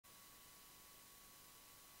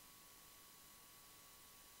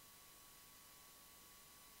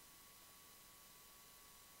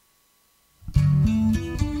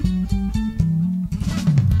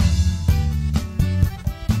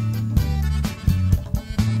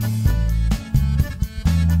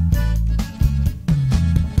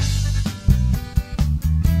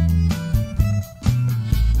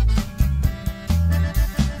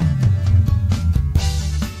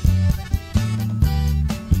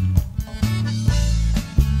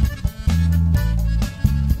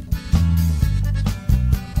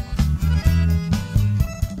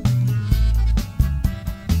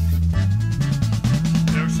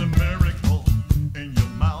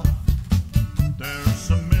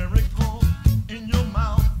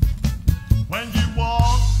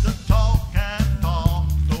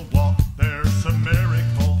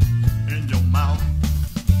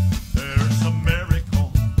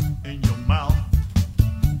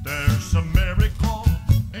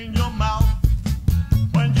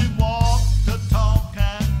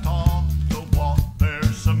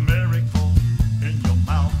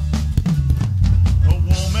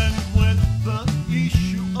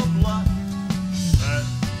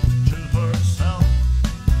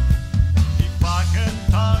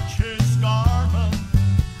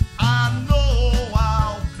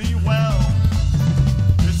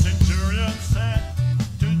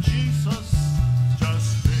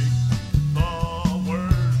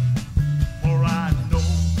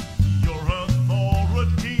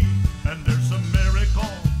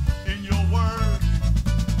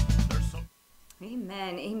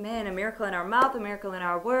miracle in our mouth, a miracle in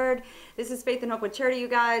our word. This is Faith and Hope with Charity, you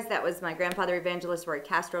guys. That was my grandfather, Evangelist Roy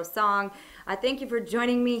Castro's song. I thank you for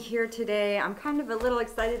joining me here today. I'm kind of a little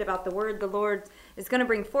excited about the word the Lord is going to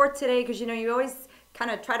bring forth today, because, you know, you always kind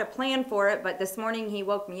of try to plan for it, but this morning he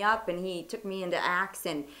woke me up and he took me into Acts,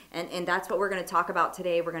 and that's what we're going to talk about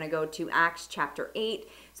today. We're going to go to Acts chapter 8.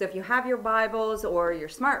 So if you have your Bibles or your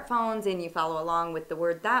smartphones and you follow along with the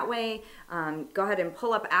word that way, go ahead and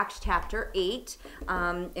pull up Acts chapter 8,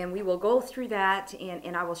 and we will go through that,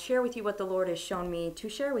 and I will share with you what the Lord has shown me to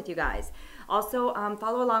share with you guys. Also,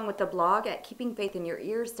 follow along with the blog at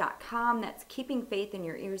keepingfaithinyourears.com. That's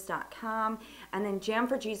keepingfaithinyourears.com, and then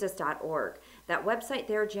jamforjesus.org. That website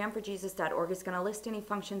there, jamforjesus.org, is going to list any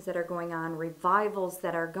functions that are going on, revivals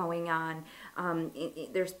that are going on.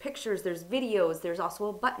 There's pictures, there's videos, there's also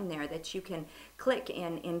a button there that you can click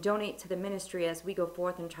and donate to the ministry as we go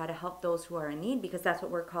forth and try to help those who are in need, because that's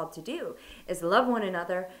what we're called to do, is love one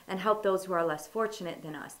another and help those who are less fortunate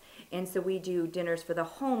than us. And so we do dinners for the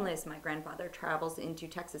homeless. My grandfather travels into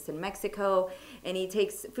Texas and Mexico, and he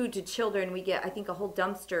takes food to children. We get, I think, a whole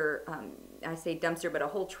dumpster, I say dumpster, but a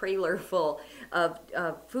whole trailer full of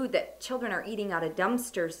food that children are eating out of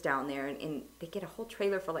dumpsters down there, and they get a whole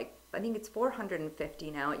trailer for, like, I think it's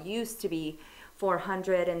 450 now. It used to be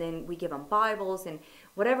 400, and then we give them Bibles and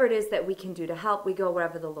whatever it is that we can do to help. We go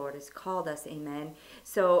wherever the Lord has called us. Amen.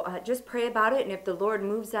 So just pray about it, and if the Lord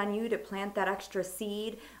moves on you to plant that extra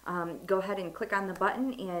seed, go ahead and click on the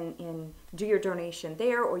button and do your donation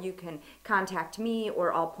there, or you can contact me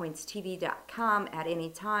or allpointstv.com at any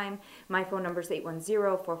time. My phone number is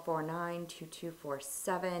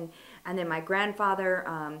 810-449-2247, and then my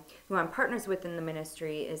grandfather, who I'm partners with in the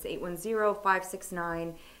ministry, is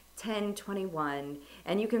 810-569-1021,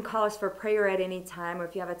 and you can call us for prayer at any time, or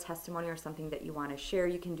if you have a testimony or something that you want to share,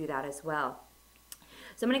 you can do that as well.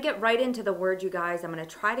 So I'm going to get right into the word, you guys. I'm going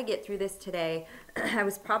to try to get through this today. I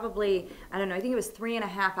was probably, I don't know, I think it was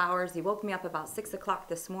 3.5 hours. He woke me up about 6 o'clock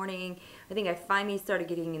this morning. I think I finally started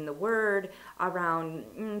getting in the word around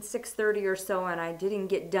 6:30 or so, and I didn't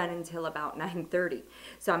get done until about 9:30.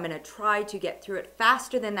 So I'm going to try to get through it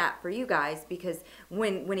faster than that for you guys, because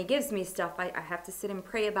when he gives me stuff, I have to sit and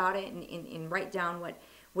pray about it and write down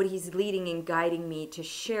what he's leading and guiding me to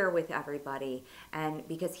share with everybody. And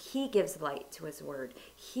because he gives light to his word,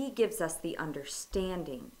 he gives us the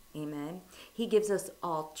understanding. Amen. He gives us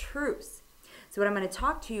all truths. So what I'm going to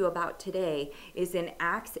talk to you about today is in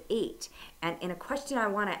Acts 8. And a question I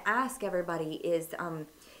want to ask everybody is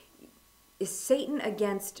Satan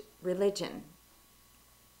against religion?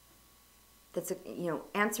 That's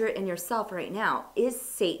answer it in yourself right now. Is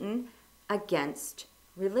Satan against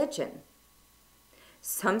religion?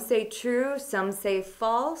 Some say true, some say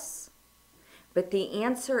false, but the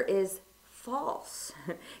answer is false.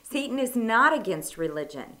 Satan is not against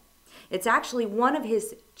religion. It's actually one of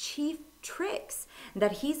his chief tricks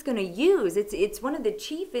that he's going to use. It's one of the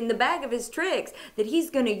chief in the bag of his tricks that he's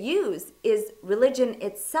going to use is religion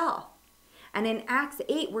itself. And in Acts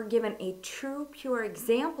 8, we're given a true, pure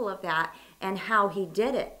example of that and how he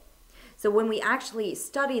did it. So when we actually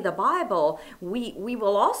study the Bible, we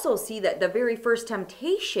will also see that the very first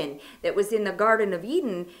temptation that was in the Garden of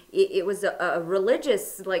Eden, it was a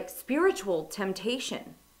religious, like spiritual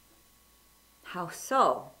temptation. How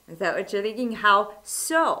so? Is that what you're thinking? How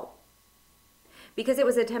so? Because it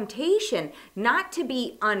was a temptation not to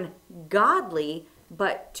be ungodly,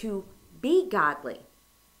 but to be godly.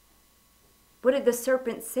 What did the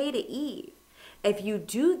serpent say to Eve? If you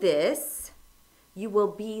do this, you will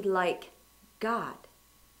be like God.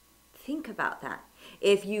 Think about that.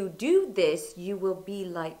 If you do this, you will be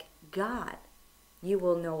like God. You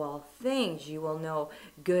will know all things. You will know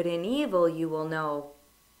good and evil. You will know.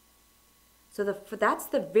 So that's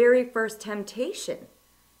the very first temptation.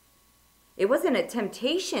 It wasn't a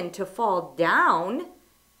temptation to fall down.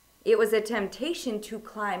 It was a temptation to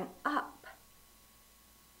climb up,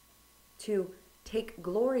 to take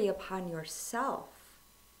glory upon yourself.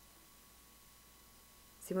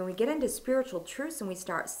 See, when we get into spiritual truths and we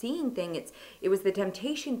start seeing things, it was the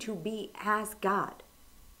temptation to be as God.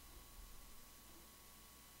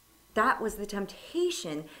 That was the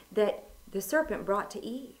temptation that the serpent brought to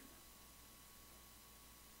Eve.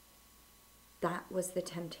 That was the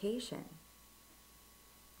temptation.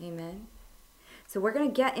 Amen. So we're going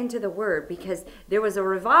to get into the word, because there was a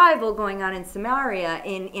revival going on in Samaria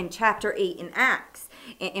in chapter 8 in Acts.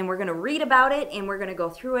 And we're going to read about it, and we're going to go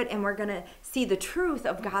through it, and we're going to see the truth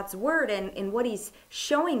of God's word and what he's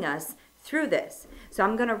showing us through this. So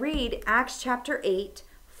I'm going to read Acts chapter 8,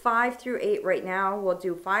 5 through 8 right now. We'll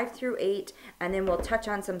do 5 through 8, and then we'll touch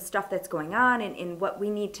on some stuff that's going on and what we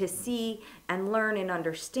need to see and learn and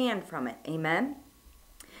understand from it. Amen?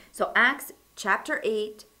 So Acts chapter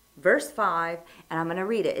 8, verse 5, and I'm going to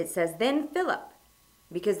read it. It says, "Then Philip,"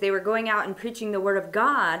 because they were going out and preaching the word of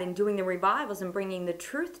God and doing the revivals and bringing the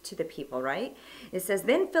truth to the people, right? It says,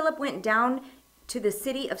 "Then Philip went down to the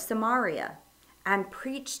city of Samaria and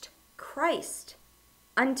preached Christ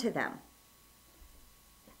unto them.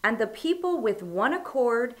 And the people with one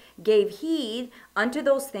accord gave heed unto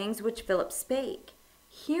those things which Philip spake,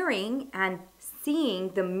 hearing and seeing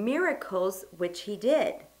the miracles which he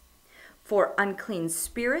did. For unclean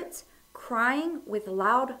spirits, crying with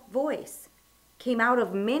loud voice, came out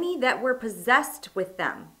of many that were possessed with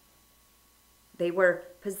them." They were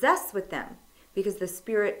possessed with them because the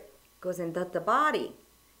spirit goes into the body.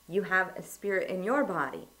 You have a spirit in your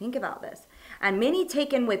body. Think about this. "And many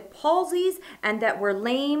taken with palsies, and that were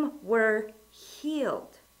lame were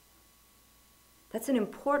healed." That's an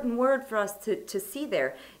important word for us to see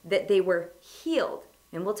there, that they were healed.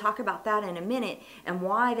 And we'll talk about that in a minute and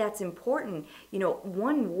why that's important. You know,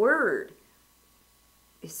 one word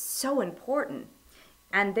is so important.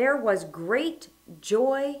 "And there was great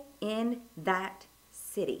joy in that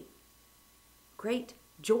city." Great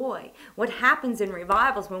joy. What happens in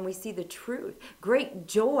revivals when we see the truth? Great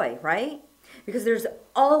joy, right? Because there's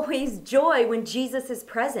always joy when Jesus is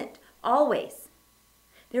present. Always.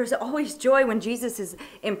 There's always joy when Jesus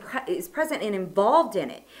is present and involved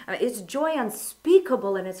in it. It's joy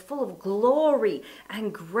unspeakable, and it's full of glory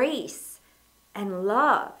and grace and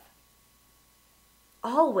love.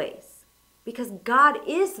 Always. Because God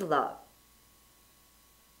is love.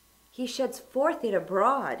 He sheds forth it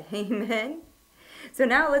abroad. Amen. So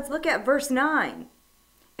now let's look at verse 9.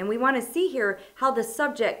 And we want to see here how the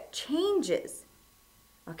subject changes.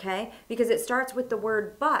 Okay? Because it starts with the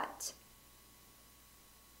word but.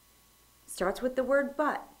 It starts with the word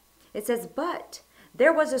but. It says, "But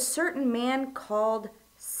there was a certain man called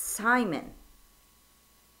Simon,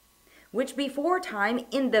 which before time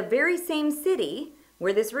in the very same city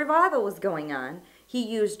where this revival was going on, he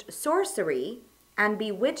used sorcery and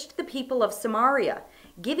bewitched the people of Samaria,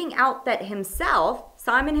 giving out that himself,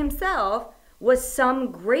 Simon himself, was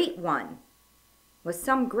some great one." Was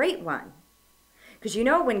some great one. Because you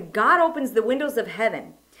know, when God opens the windows of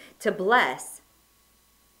heaven to bless,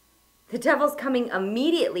 the devil's coming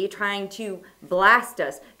immediately trying to blast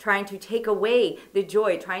us, trying to take away the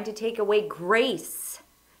joy, trying to take away grace,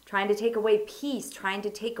 trying to take away peace, trying to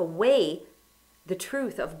take away the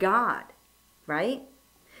truth of God, right?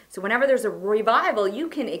 So whenever there's a revival, you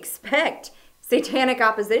can expect satanic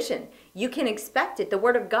opposition. You can expect it. The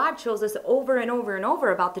Word of God shows us over and over and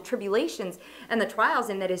over about the tribulations and the trials,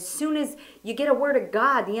 and that as soon as you get a word of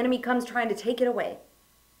God, the enemy comes trying to take it away.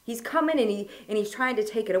 He's coming and he's trying to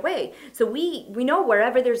take it away. So we know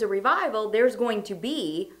wherever there's a revival, there's going to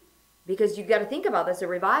be, because you've got to think about this, a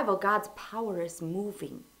revival, God's power is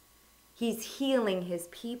moving. He's healing his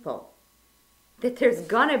people. That there's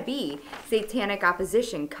gonna be satanic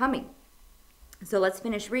opposition coming. So let's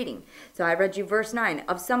finish reading. So I read you verse 9,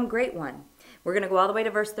 "Of some great one." We're gonna go all the way to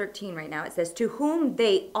verse 13 right now. It says, "To whom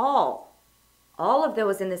they all of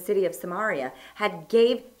those in the city of Samaria, had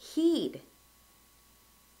gave heed."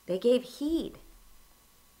 They gave heed.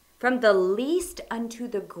 "From the least unto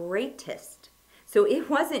the greatest." So it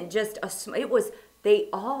wasn't just it was they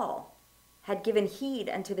all had given heed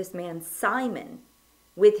unto this man Simon,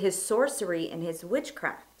 with his sorcery and his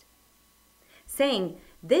witchcraft, saying,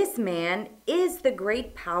 "This man is the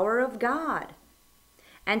great power of God."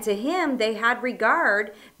 And to him they had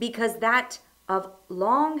regard, because that of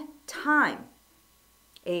long time,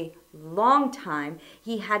 a long time,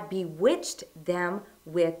 he had bewitched them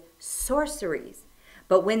with sorceries.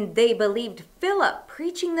 But when they believed Philip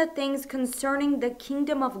preaching the things concerning the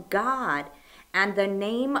kingdom of God and the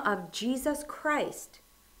name of Jesus Christ,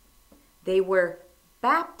 they were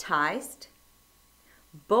baptized,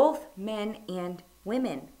 both men and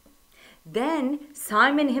women. Then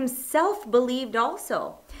Simon himself believed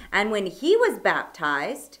also, and when he was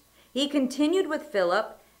baptized, he continued with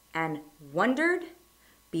Philip and wondered,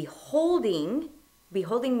 beholding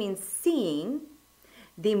means seeing,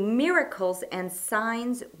 the miracles and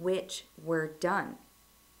signs which were done.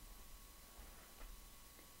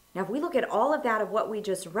 Now if we look at all of that of what we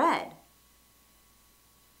just read,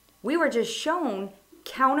 we were just shown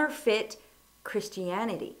counterfeit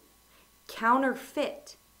Christianity.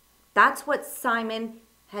 Counterfeit. That's what Simon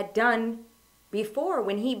had done before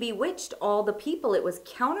when he bewitched all the people. It was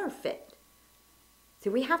counterfeit. So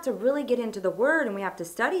we have to really get into the Word and we have to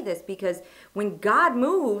study this, because when God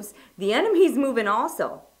moves, the enemy's moving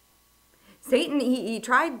also. Satan, he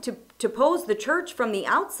tried to pose the church from the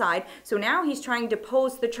outside, so now he's trying to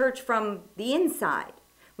pose the church from the inside,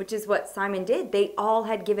 which is what Simon did. They all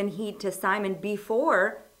had given heed to Simon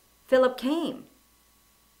before Philip came.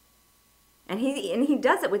 And he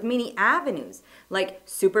does it with many avenues, like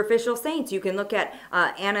superficial saints. You can look at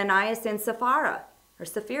Ananias and Sapphira, or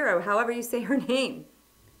Sapphira, however you say her name.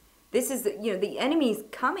 This is, the enemy's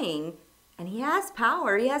coming, and he has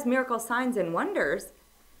power. He has miracle signs and wonders.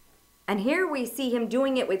 And here we see him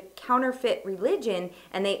doing it with counterfeit religion,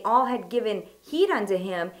 and they all had given heed unto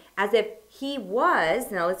him as if he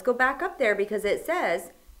was. Now let's go back up there, because it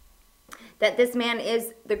says that this man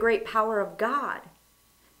is the great power of God.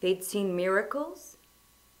 They'd seen miracles,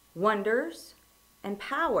 wonders, and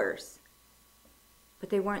powers, but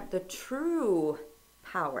they weren't the true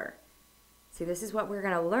power. See, this is what we're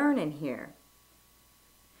going to learn in here.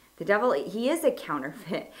 The devil, he is a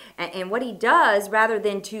counterfeit. And what he does, rather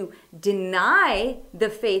than to deny the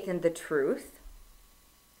faith and the truth,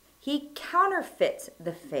 he counterfeits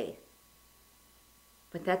the faith.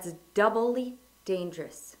 But that's doubly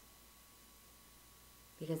dangerous,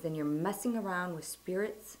 because then you're messing around with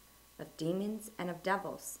spirits of demons and of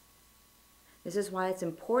devils. This is why it's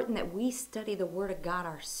important that we study the Word of God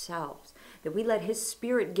ourselves, that we let His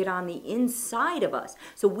Spirit get on the inside of us,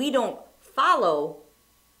 so we don't follow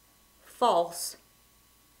false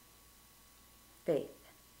faith.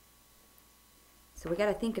 So we got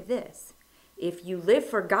to think of this. If you live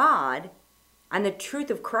for God and the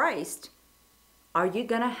truth of Christ, are you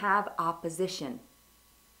going to have opposition?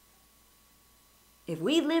 If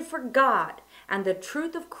we live for God and the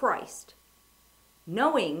truth of Christ,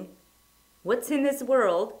 knowing what's in this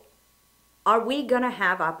world, are we going to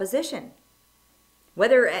have opposition?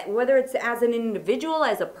 Whether it's as an individual,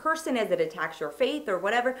 as a person, as it attacks your faith or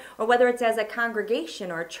whatever, or whether it's as a congregation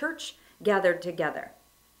or a church gathered together.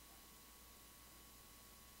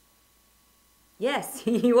 Yes,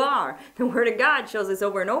 you are. The Word of God shows us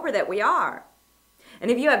over and over that we are. And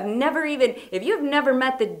if you have never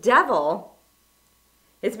met the devil,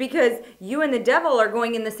 it's because you and the devil are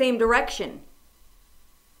going in the same direction.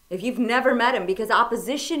 If you've never met him, because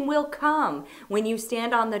opposition will come when you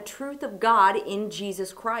stand on the truth of God in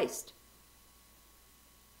Jesus Christ.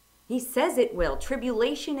 He says it will.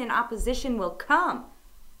 Tribulation and opposition will come.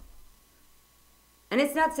 And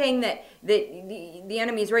it's not saying that the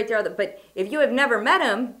enemy is right there, but if you have never met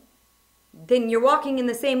him, then you're walking in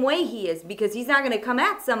the same way he is, because he's not going to come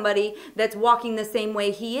at somebody that's walking the same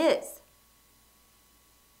way he is.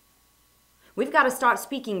 We've got to start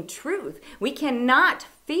speaking truth. We cannot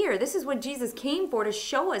fear. This is what Jesus came for, to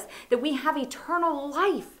show us that we have eternal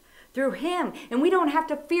life through him. And we don't have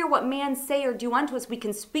to fear what man say or do unto us. We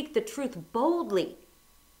can speak the truth boldly,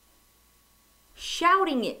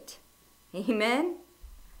 shouting it. Amen?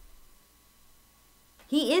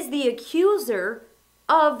 He is the accuser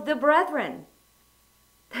of the brethren.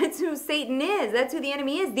 That's who Satan is. That's who the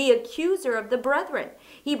enemy is, the accuser of the brethren.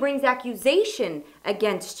 He brings accusation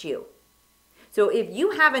against you. So if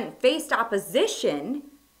you haven't faced opposition,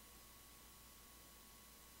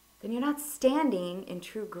 then you're not standing in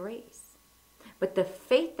true grace. But the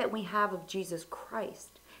faith that we have of Jesus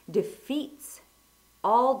Christ defeats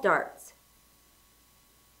all darts.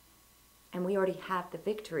 And we already have the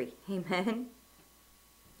victory. Amen?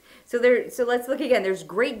 So let's look again. There's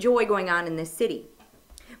great joy going on in this city.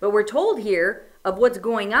 But we're told here of what's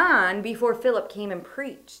going on before Philip came and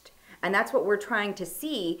preached. And that's what we're trying to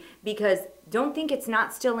see, because don't think it's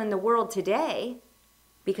not still in the world today,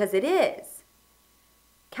 because it is.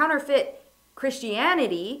 Counterfeit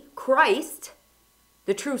Christianity, Christ,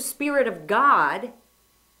 the true Spirit of God,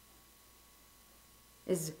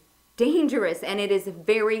 is dangerous, and it is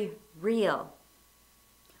very real.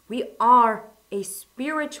 We are a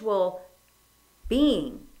spiritual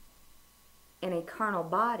being in a carnal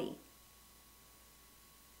body.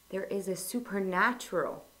 There is a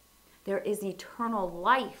supernatural. There is eternal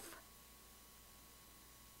life.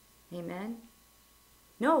 Amen?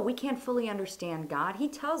 No, we can't fully understand God. He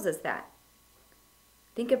tells us that.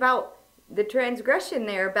 Think about the transgression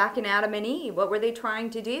there back in Adam and Eve. What were they trying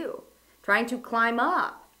to do? Trying to climb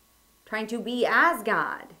up. Trying to be as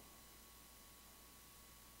God.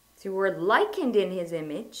 So we're likened in his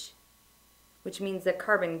image, which means the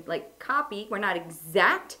carbon copy. We're not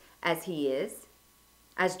exact as he is,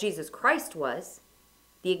 as Jesus Christ was.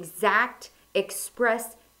 The exact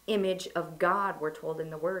express image of God, we're told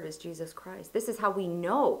in the Word, is Jesus Christ. This is how we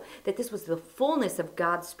know that this was the fullness of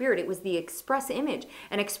God's Spirit. It was the express image.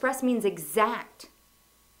 And express means exact.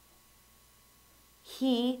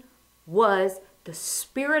 He was the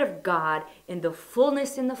Spirit of God in the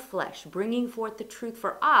fullness in the flesh, bringing forth the truth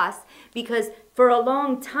for us, because for a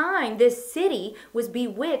long time this city was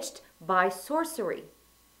bewitched by sorcery.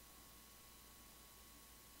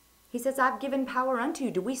 He says, I've given power unto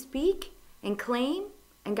you. Do we speak and claim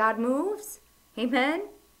and God moves? Amen?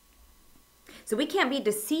 So we can't be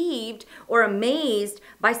deceived or amazed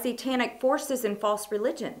by satanic forces and false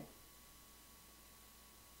religion.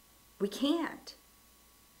 We can't.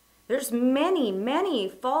 There's many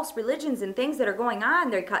false religions and things that are going on.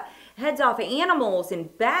 They cut heads off of animals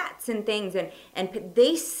and bats and things, and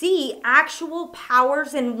they see actual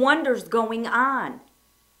powers and wonders going on.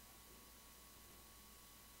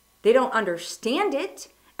 They don't understand it,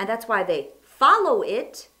 and that's why they follow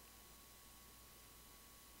it.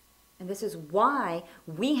 And this is why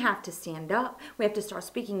we have to stand up. We have to start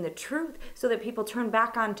speaking the truth so that people turn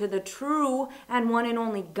back onto the true and one and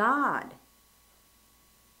only God.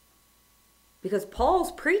 Because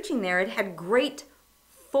Paul's preaching there, it had great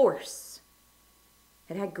force.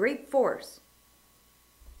 It had great force.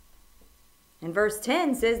 And verse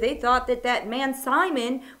 10 says they thought that that man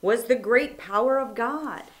Simon was the great power of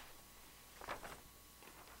God.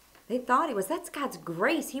 They thought he was. That's God's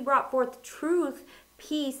grace. He brought forth truth,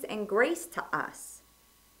 peace, and grace to us.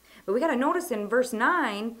 But we got to notice in verse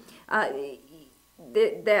 9,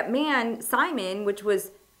 that man Simon, which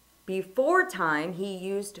was before time, he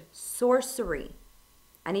used sorcery,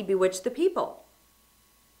 and he bewitched the people,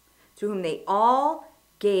 to whom they all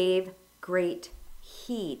gave great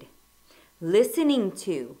heed. Listening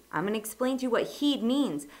to, I'm going to explain to you what heed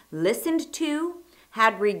means. Listened to,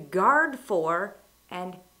 had regard for,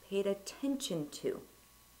 and paid attention to.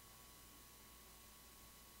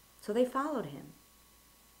 So they followed him,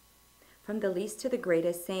 from the least to the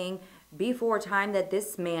greatest, saying before time that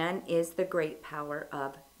this man is the great power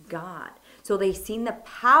of God. So they seen the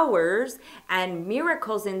powers and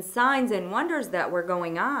miracles and signs and wonders that were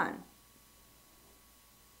going on.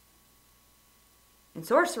 And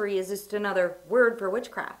sorcery is just another word for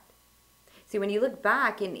witchcraft. See, when you look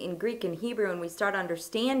back in Greek and Hebrew and we start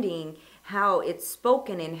understanding how it's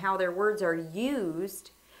spoken and how their words are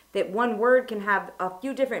used, that one word can have a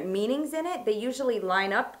few different meanings in it. They usually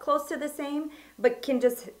line up close to the same, but can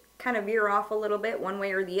just kind of veer off a little bit one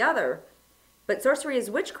way or the other. But sorcery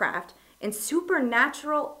is witchcraft, and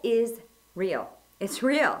supernatural is real. It's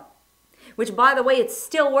real. Which, by the way, it's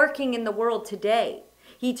still working in the world today.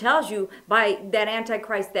 He tells you by that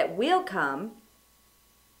Antichrist that will come,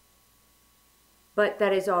 but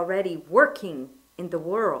that is already working in the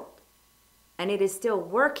world. And it is still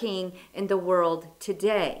working in the world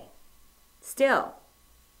today. Still.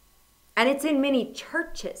 And it's in many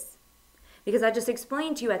churches. Because I just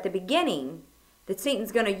explained to you at the beginning that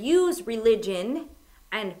Satan's going to use religion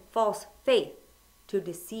and false faith to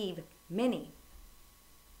deceive many.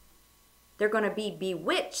 They're going to be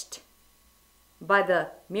bewitched by the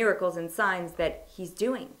miracles and signs that he's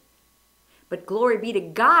doing. But glory be to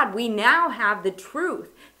God, we now have the truth.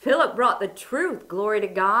 Philip brought the truth, glory to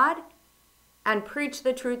God, and preached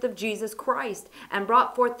the truth of Jesus Christ and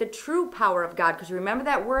brought forth the true power of God. Because remember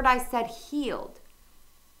that word I said, healed.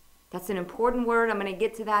 That's an important word. I'm going to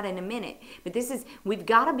get to that in a minute. But we've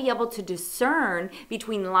got to be able to discern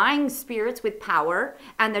between lying spirits with power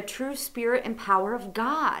and the true spirit and power of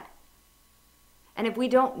God. And if we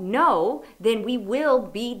don't know, then we will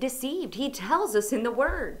be deceived. He tells us in the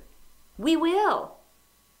word. We will.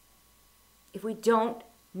 If we don't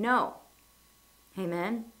know.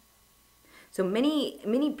 Amen. So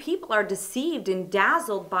many people are deceived and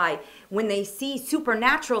dazzled by when they see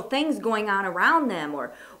supernatural things going on around them,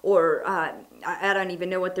 or I don't even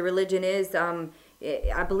know what the religion is.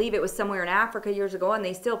 I believe it was somewhere in Africa years ago, and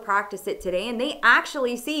they still practice it today, and they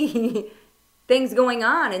actually see things going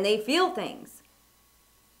on and they feel things.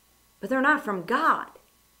 But they're not from God.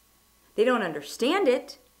 They don't understand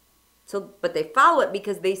it, but they follow it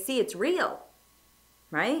because they see it's real,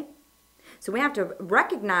 right? So we have to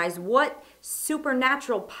recognize what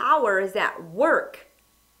supernatural power is at work.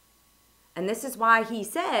 And this is why he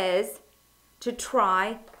says to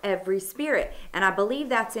try every spirit. And I believe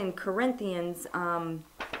that's in Corinthians.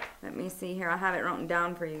 Let me see here. I have it written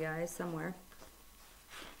down for you guys somewhere.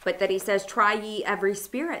 But that he says, try ye every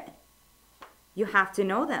spirit. You have to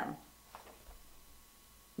know them.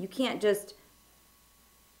 You can't just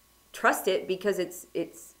trust it because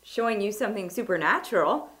it's showing you something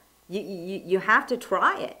supernatural. You have to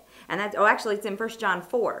try it. And that's, actually it's in 1 John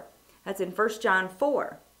 4. That's in 1 John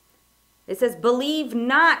 4. It says, believe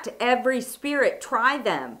not every spirit, try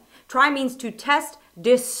them. Try means to test,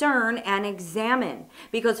 discern, and examine.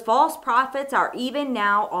 Because false prophets are even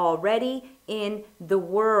now already in the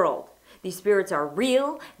world. These spirits are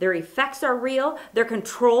real. Their effects are real. Their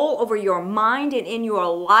control over your mind and in your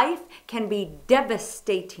life can be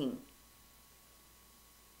devastating.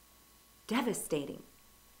 Devastating.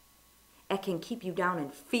 It can keep you down in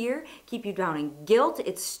fear, keep you down in guilt.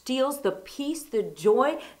 It steals the peace, the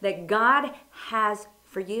joy that God has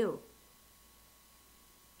for you.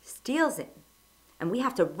 Steals it. And we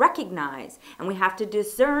have to recognize and we have to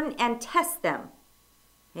discern and test them.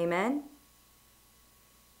 Amen?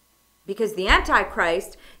 Because the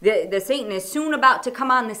Antichrist, the Satan is soon about to come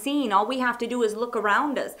on the scene. All we have to do is look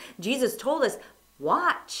around us. Jesus told us,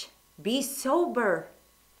 watch, be sober.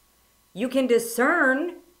 You can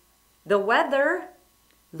discern the weather.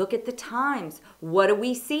 Look at the times. What do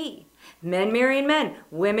we see? Men marrying men,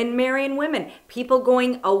 women marrying women, people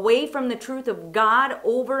going away from the truth of God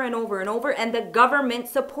over and over and over, and the government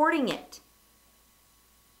supporting it.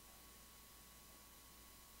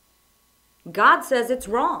 God says it's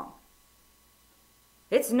wrong.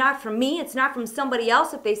 It's not from me. It's not from somebody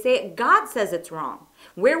else if they say it. God says it's wrong.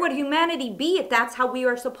 Where would humanity be if that's how we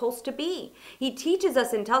are supposed to be? He teaches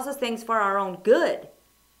us and tells us things for our own good.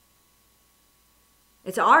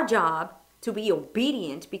 It's our job to be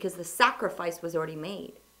obedient because the sacrifice was already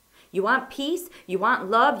made. You want peace, you want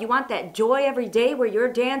love, you want that joy every day where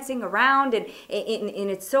you're dancing around and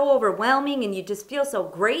it's so overwhelming and you just feel so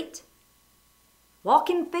great? Walk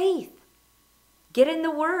in faith. Get in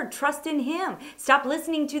the Word. Trust in Him. Stop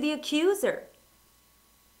listening to the accuser.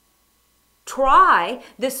 Try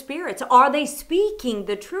the spirits. Are they speaking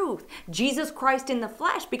the truth? Jesus Christ in the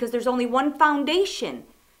flesh, because there's only one foundation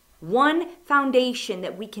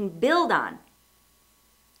that we can build on,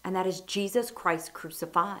 and that is Jesus Christ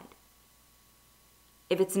crucified.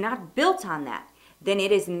 If it's not built on that, then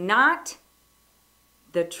it is not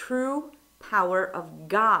the true power of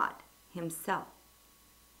God Himself.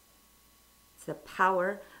 It's the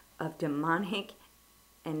power of demonic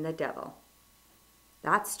and the devil.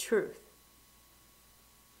 That's truth.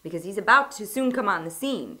 Because he's about to soon come on the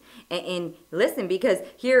scene. And listen, because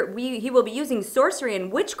here he will be using sorcery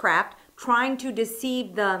and witchcraft trying to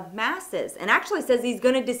deceive the masses. And actually says he's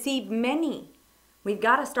going to deceive many. We've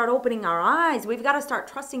got to start opening our eyes. We've got to start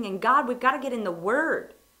trusting in God. We've got to get in the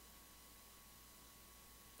Word.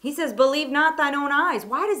 He says, believe not thine own eyes.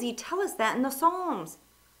 Why does he tell us that in the Psalms?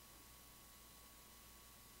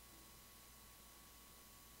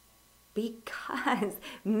 Because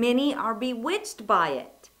many are bewitched by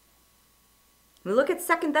it. We look at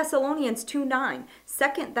 2 Thessalonians 2:9.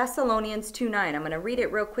 2 Thessalonians 2:9. I'm going to read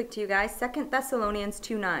it real quick to you guys. 2 Thessalonians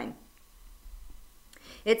 2:9.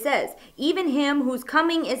 It says, even him whose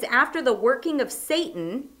coming is after the working of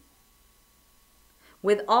Satan,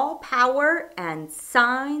 with all power and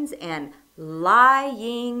signs and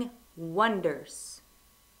lying wonders.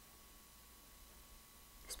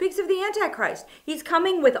 Speaks of the Antichrist. He's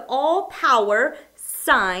coming with all power,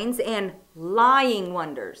 signs, and lying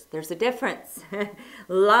wonders. There's a difference.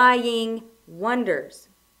 Lying wonders.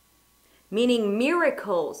 Meaning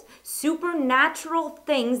miracles, supernatural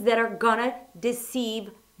things that are gonna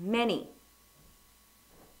deceive many.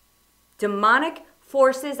 Demonic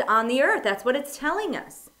forces on the earth. That's what it's telling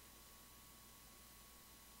us.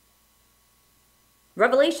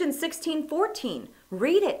 Revelation 16:14.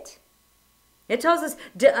 Read it. It tells us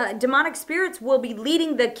demonic spirits will be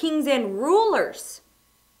leading the kings and rulers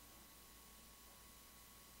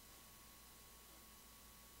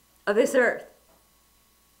of this earth.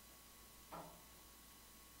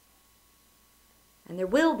 And there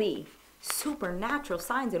will be supernatural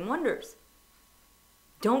signs and wonders.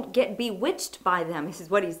 Don't get bewitched by them, this is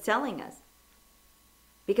what he's telling us.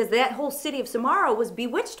 Because that whole city of Samaria was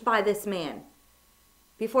bewitched by this man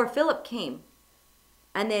before Philip came.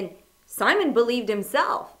 And then Simon believed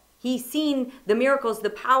himself. He's seen the miracles, the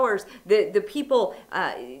powers, the people,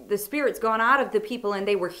 the spirits gone out of the people, and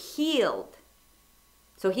they were healed.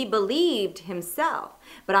 So he believed himself.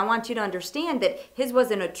 But I want you to understand that his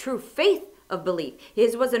wasn't a true faith of belief.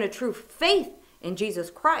 His wasn't a true faith in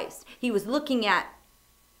Jesus Christ. He was looking at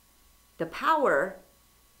the power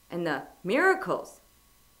and the miracles.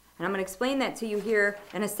 And I'm going to explain that to you here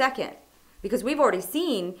in a second. Because we've already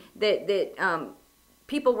seen that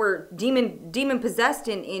people were demon possessed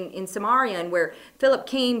in Samaria, and where Philip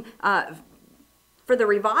came for the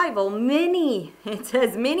revival, it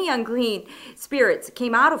says many unclean spirits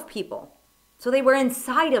came out of people. So they were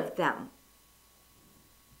inside of them.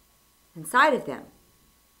 Inside of them.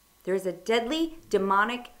 There is a deadly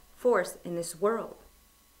demonic force in this world.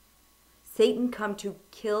 Satan come to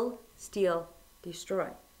kill, steal, destroy.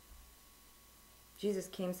 Jesus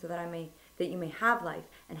came so that you may have life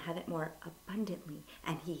and have it more abundantly.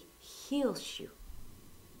 And he heals you.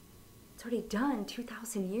 It's already done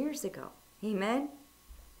 2,000 years ago. Amen?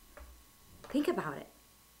 Think about it.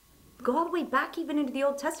 Go all the way back even into the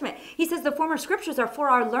Old Testament. He says the former scriptures are for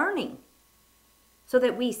our learning so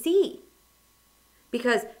that we see.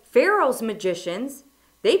 Because Pharaoh's magicians,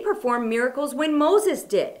 they performed miracles when Moses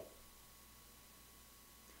did.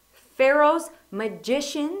 Pharaoh's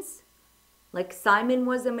magicians, like Simon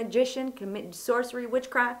was a magician, committed sorcery,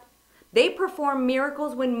 witchcraft, they performed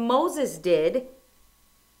miracles when Moses did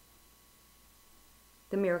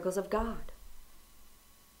the miracles of God.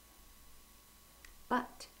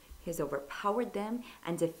 But he has overpowered them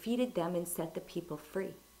and defeated them and set the people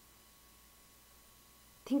free.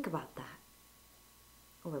 Think about that.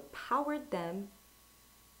 Overpowered them,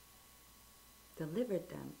 delivered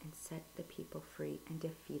them, and set the people free and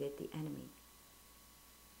defeated the enemy.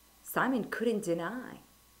 Simon couldn't deny.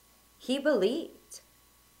 He believed.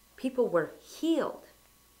 People were healed.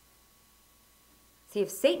 See, if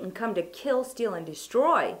Satan come to kill, steal, and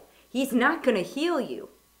destroy, he's not going to heal you.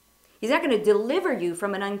 He's not going to deliver you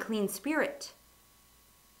from an unclean spirit.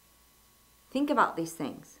 Think about these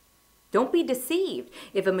things. Don't be deceived.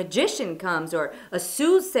 If a magician comes, or a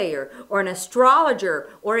soothsayer, or an astrologer,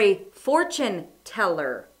 or a fortune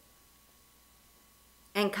teller,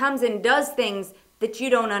 and comes and does things that you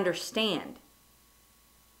don't understand.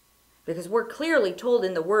 Because we're clearly told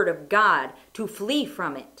in the Word of God to flee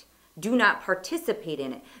from it. Do not participate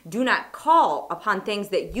in it. Do not call upon things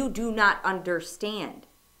that you do not understand.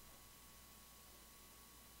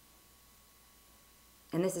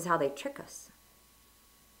 And this is how they trick us.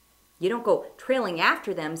 You don't go trailing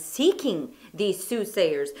after them, seeking these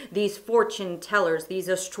soothsayers, these fortune tellers, these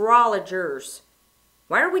astrologers.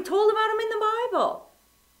 Why are we told about them in the Bible?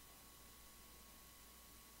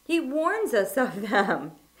 He warns us of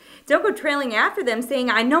them. Don't go trailing after them saying,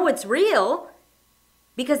 I know it's real,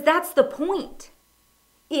 because that's the point.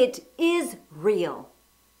 It is real.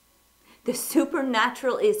 The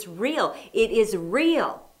supernatural is real. It is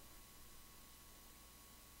real.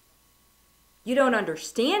 You don't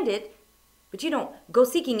understand it, but you don't go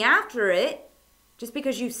seeking after it just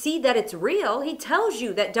because you see that it's real. He tells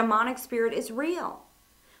you that demonic spirit is real.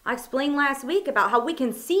 I explained last week about how we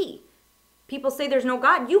can see. People say there's no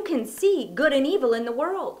God. You can see good and evil in the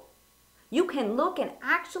world. You can look and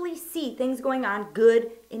actually see things going on,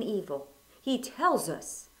 good and evil. He tells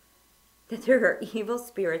us that there are evil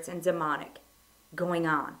spirits and demonic going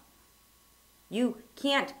on. You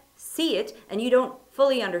can't see it and you don't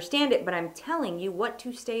fully understand it, but I'm telling you what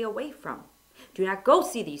to stay away from. Do not go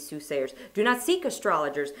see these soothsayers. Do not seek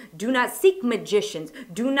astrologers. Do not seek magicians.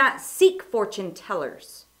 Do not seek fortune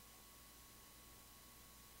tellers.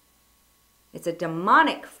 It's a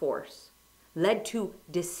demonic force led to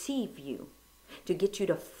deceive you, to get you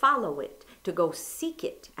to follow it, to go seek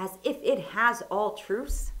it as if it has all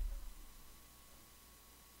truths.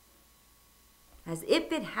 As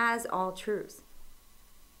if it has all truths.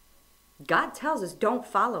 God tells us don't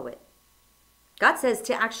follow it. God says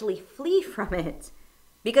to actually flee from it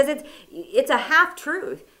because it's a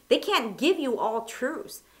half-truth. They can't give you all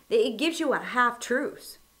truths. It gives you a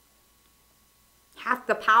half-truth. Half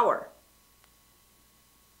the power.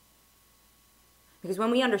 Because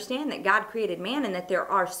when we understand that God created man and that there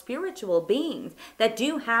are spiritual beings that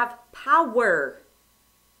do have power.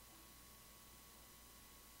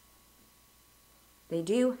 They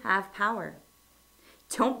do have power.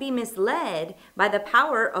 Don't be misled by the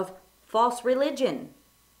power of false religion.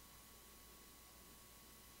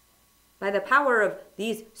 By the power of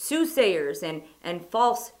these soothsayers and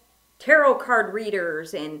false tarot card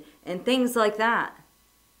readers and things like that.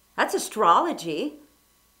 That's astrology.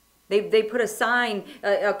 They put a sign,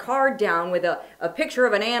 a card down with a picture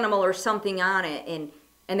of an animal or something on it,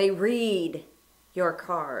 and they read your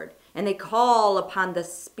card. And they call upon the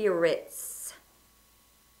spirits.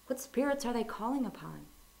 What spirits are they calling upon?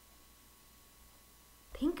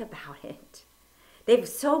 Think about it. They've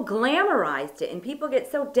so glamorized it, and people get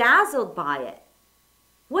so dazzled by it.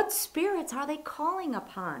 What spirits are they calling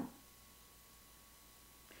upon?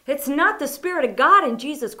 It's not the Spirit of God in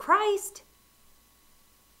Jesus Christ.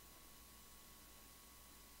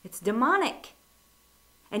 It's demonic.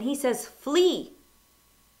 And he says, flee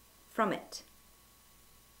from it.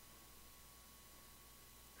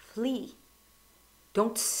 Flee.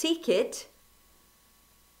 Don't seek it.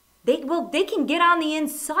 They can get on the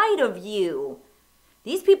inside of you.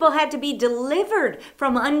 These people had to be delivered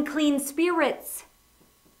from unclean spirits.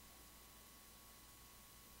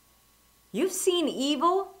 You've seen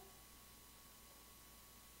evil.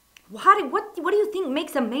 What do you think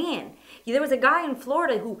makes a man? There was a guy in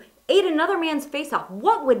Florida who ate another man's face off.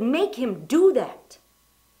 What would make him do that?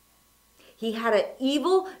 He had an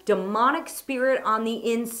evil, demonic spirit on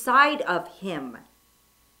the inside of him.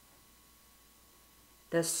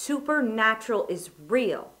 The supernatural is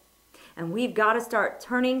real. And we've got to start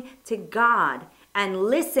turning to God and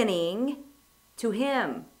listening to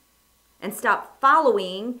him. And stop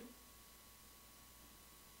following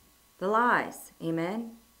the lies.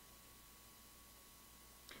 Amen?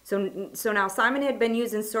 So now Simon had been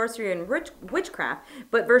using sorcery and witchcraft.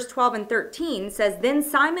 But verse 12 and 13 says, then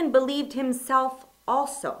Simon believed himself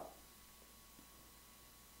also.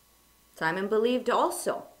 Simon believed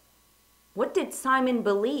also. What did Simon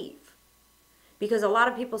believe? Because a lot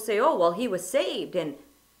of people say, oh, well, he was saved. And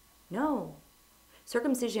no.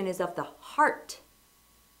 Circumcision is of the heart.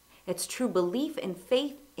 It's true belief and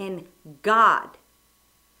faith in God.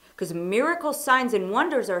 Because miracles, signs, and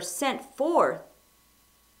wonders are sent forth.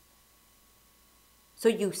 So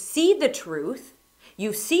you see the truth,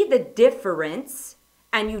 you see the difference,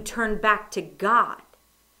 and you turn back to God.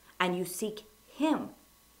 And you seek him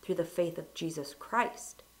through the faith of Jesus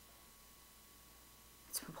Christ.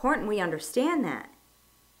 It's important we understand that.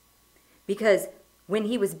 Because when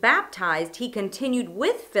he was baptized, he continued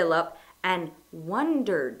with Philip and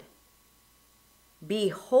wondered,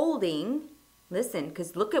 beholding, listen,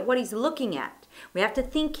 because look at what he's looking at. We have to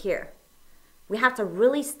think here. We have to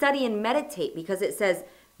really study and meditate because it says,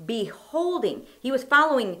 beholding. He was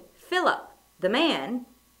following Philip, the man,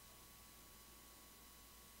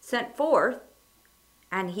 sent forth,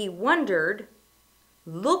 and he wondered,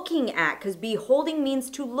 looking at, because beholding means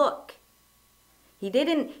to look. He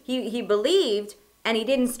believed, and he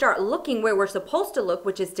didn't start looking where we're supposed to look,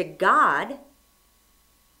 which is to God.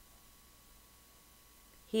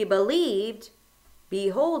 He believed,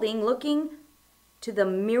 beholding, looking to the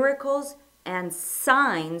miracles and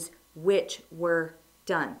signs which were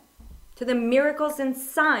done. To the miracles and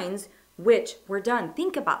signs which were done.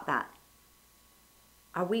 Think about that.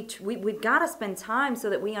 We've got to spend time so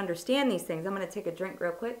that we understand these things. I'm going to take a drink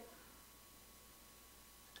real quick.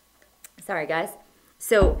 Sorry, guys.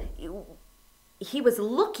 So he was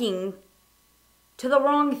looking to the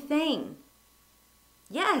wrong thing.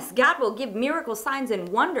 Yes, God will give miracles, signs, and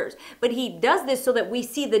wonders. But he does this so that we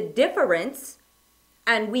see the difference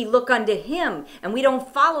and we look unto him. And we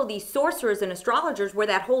don't follow these sorcerers and astrologers where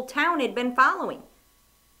that whole town had been following.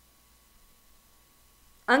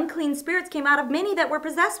 Unclean spirits came out of many that were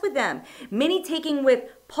possessed with them. Many taking with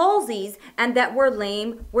palsies and that were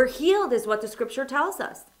lame were healed, is what the scripture tells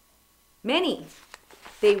us. Many,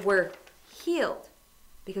 they were healed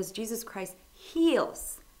because Jesus Christ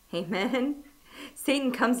heals. Amen.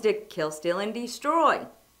 Satan comes to kill, steal, and destroy.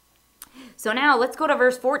 So now let's go to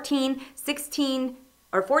verse 14, 16,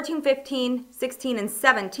 or 14, 15, 16, and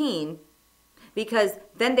 17, because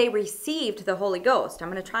then they received the Holy Ghost. I'm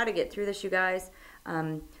going to try to get through this, you guys.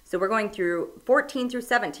 So we're going through 14 through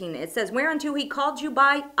 17. It says, whereunto he called you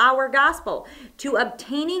by our gospel, to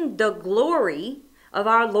obtaining the glory of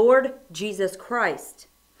our Lord Jesus Christ.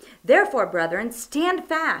 Therefore, brethren, stand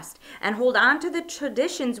fast and hold on to the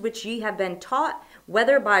traditions which ye have been taught,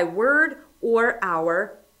 whether by word or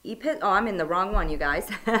our epistle. Oh, I'm in the wrong one, you guys.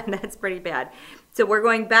 That's pretty bad. So we're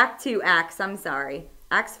going back to Acts. I'm sorry.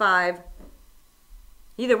 Acts 5.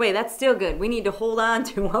 Either way, that's still good. We need to hold on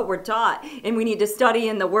to what we're taught, and we need to study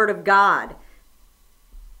in the Word of God.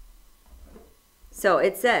 So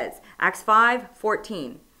it says, Acts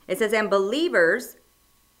 5:14. It says, and believers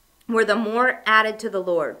were the more added to the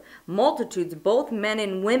Lord. Multitudes, both men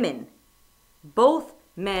and women. Both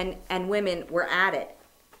men and women were added.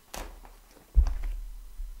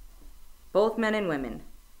 Both men and women.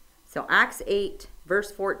 So Acts 8,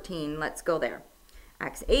 verse 14. Let's go there.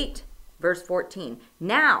 Acts 8, verse 14.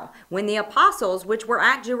 Now, when the apostles which were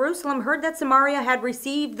at Jerusalem heard that Samaria had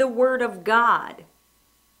received the word of God.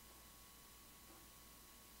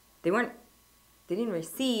 They didn't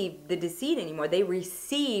receive the deceit anymore. They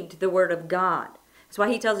received the word of God. That's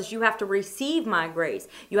why he tells us you have to receive my grace.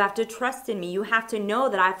 You have to trust in me. You have to know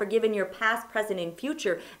that I've forgiven your past, present, and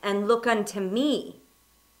future, and look unto me.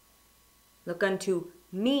 Look unto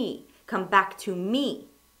me. Come back to me.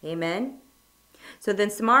 Amen. So then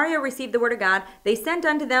Samaria received the word of God. They sent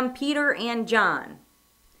unto them Peter and John,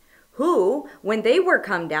 who, when they were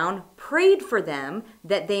come down, prayed for them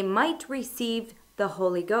that they might receive the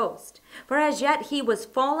Holy Ghost. For as yet he was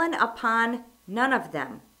fallen upon none of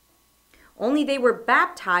them. Only they were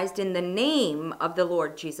baptized in the name of the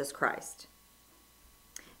Lord Jesus Christ.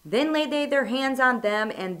 Then laid they their hands on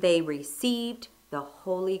them, and they received the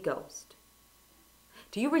Holy Ghost.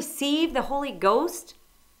 Do you receive the Holy Ghost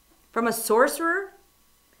from a sorcerer?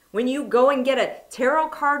 When you go and get a tarot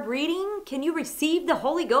card reading, can you receive the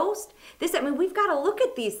Holy Ghost? We've got to look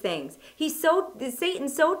at these things. Satan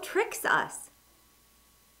so tricks us.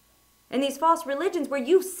 And these false religions where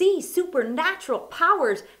you see supernatural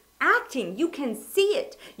powers acting, you can see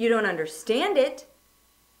it. You don't understand it.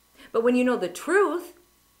 But when you know the truth,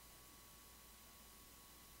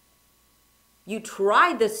 you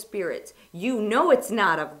try the spirits. You know it's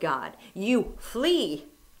not of God. You flee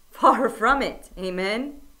far from it.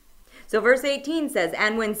 Amen. So verse 18 says,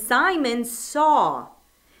 and when Simon saw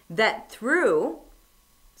that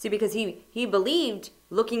because he believed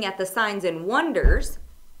looking at the signs and wonders,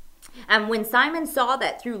 and when Simon saw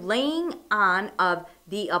that through laying on of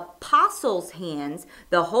the apostles' hands,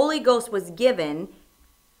 the Holy Ghost was given,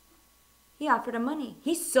 he offered him money.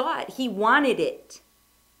 He saw it. He wanted it.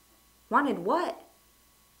 Wanted what?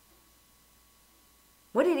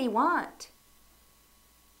 What did he want?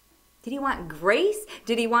 Did he want grace?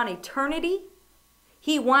 Did he want eternity?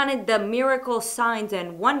 He wanted the miracle signs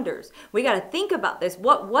and wonders. We got to think about this.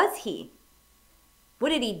 What was he? What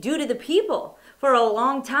did he do to the people? For a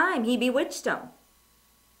long time, he bewitched them.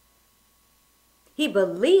 He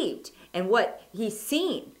believed in what he's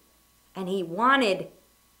seen, and he wanted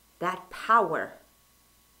that power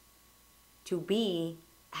to be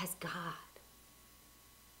as God.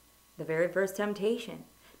 The very first temptation,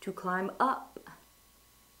 to climb up.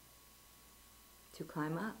 To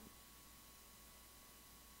climb up.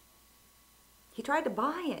 He tried to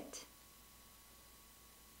buy it.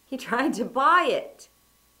 He tried to buy it.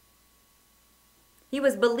 He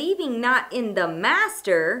was believing not in the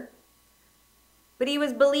master, but he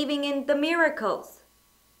was believing in the miracles.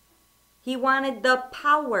 He wanted the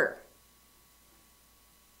power.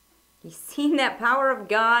 He's seen that power of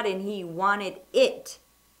God and he wanted it.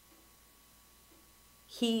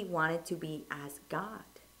 He wanted to be as God.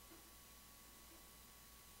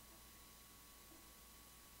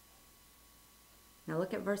 Now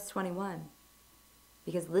look at verse 21.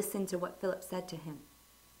 Because listen to what Philip said to him.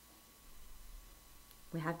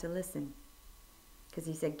 We have to listen. Because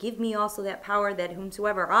he said, give me also that power that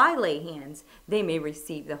whomsoever I lay hands, they may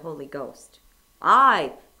receive the Holy Ghost.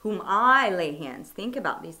 Whom I lay hands. Think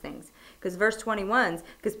about these things. Because verse 21,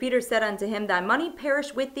 because Peter said unto him, thy money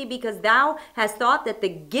perish with thee, because thou hast thought that the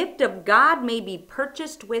gift of God may be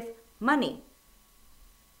purchased with money.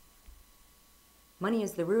 Money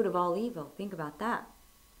is the root of all evil. Think about that.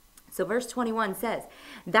 So verse 21 says,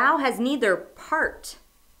 thou hast neither part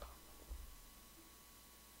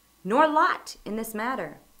nor lot in this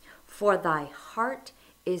matter, for thy heart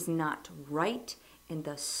is not right in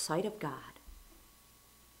the sight of God.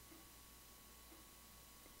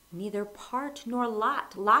 Neither part nor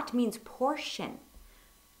lot. Lot means portion.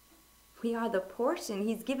 We are the portion.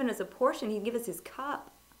 He's given us a portion. He gives us his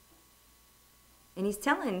cup. And he's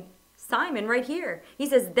telling Simon right here. He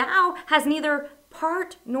says, thou hast neither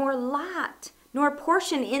part nor lot, nor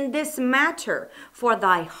portion in this matter, for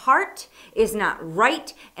thy heart is not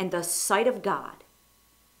right in the sight of God.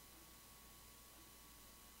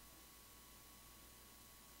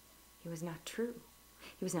 He was not true.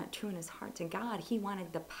 He was not true in his heart to God. He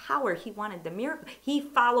wanted the power. He wanted the miracle. He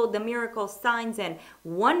followed the miracle signs and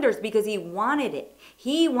wonders because he wanted it.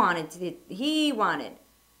 He wanted it. He wanted.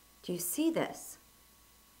 Do you see this?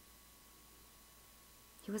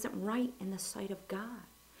 He wasn't right in the sight of God.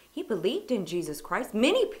 He believed in Jesus Christ.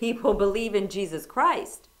 Many people believe in Jesus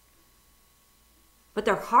Christ. But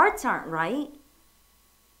their hearts aren't right.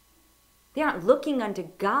 They aren't looking unto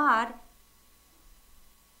God.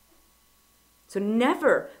 So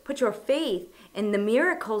never put your faith in the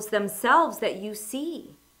miracles themselves that you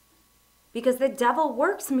see. Because the devil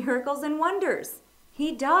works miracles and wonders.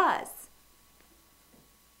 He does.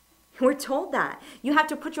 We're told that. You have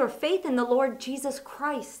to put your faith in the Lord Jesus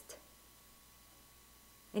Christ.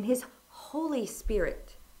 In his Holy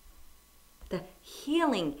Spirit. The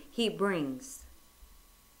healing he brings.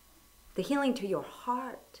 The healing to your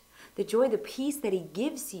heart. The joy, the peace that he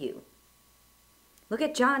gives you. Look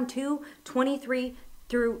at John 2:23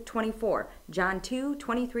 through 24. John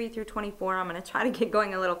 2:23 through 24. I'm going to try to get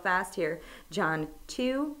going a little fast here. John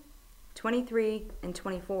 2:23 and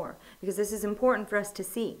 24. Because this is important for us to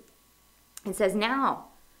see. It says, now,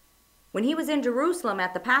 when he was in Jerusalem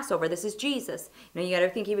at the Passover, this is Jesus. You got to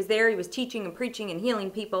think he was there. He was teaching and preaching and healing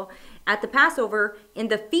people. At the Passover, in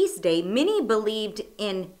the feast day, many believed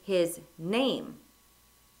in his name.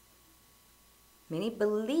 Many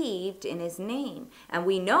believed in his name. And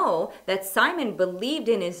we know that Simon believed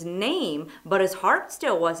in his name, but his heart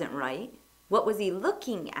still wasn't right. What was he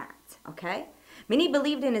looking at? Okay? Many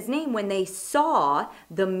believed in his name when they saw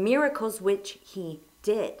the miracles which he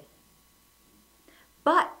did.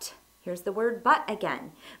 But, here's the word but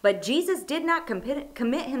again. But Jesus did not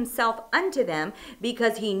commit himself unto them,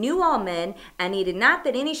 because he knew all men, and he did not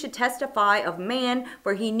that any should testify of man,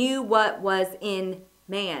 for he knew what was in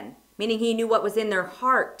man. Meaning he knew what was in their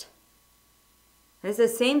heart. It's the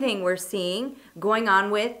same thing we're seeing going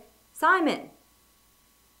on with Simon.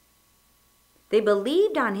 They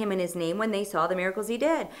believed on him in his name when they saw the miracles he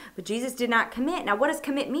did. But Jesus did not commit. Now, what does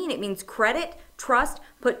commit mean? It means credit, trust,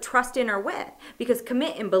 put trust in or with. Because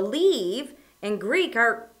commit and believe in Greek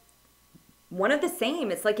are one of the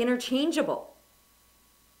same. It's like interchangeable.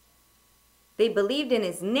 They believed in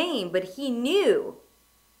his name, but he knew.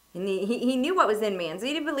 And he knew what was in man. So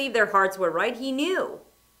he didn't believe their hearts were right. He knew.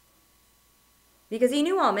 Because he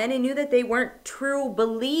knew all men and knew that they weren't true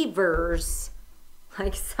believers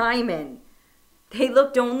like Simon. They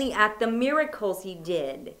looked only at the miracles he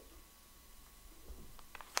did.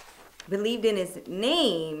 Believed in his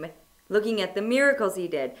name, looking at the miracles he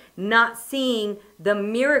did, not seeing the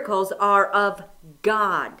miracles are of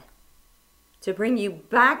God, to bring you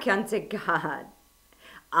back unto God.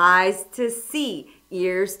 Eyes to see,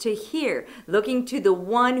 ears to hear, looking to the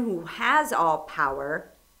one who has all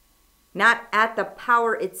power, not at the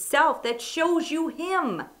power itself that shows you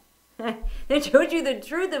him, that shows you the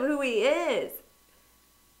truth of who he is.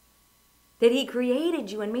 That he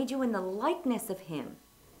created you and made you in the likeness of him.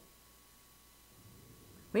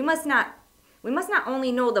 We must not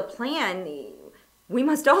only know the plan, we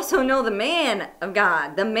must also know the man of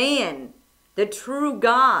God, the man, the true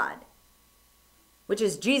God, which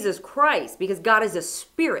is Jesus Christ, because God is a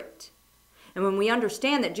spirit. And when we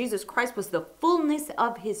understand that Jesus Christ was the fullness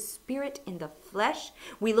of his spirit in the flesh,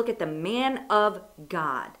 we look at the man of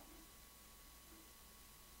God.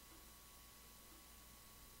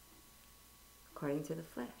 According to the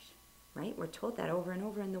flesh, right? We're told that over and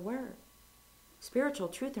over in the Word. Spiritual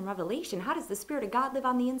truth and revelation. How does the Spirit of God live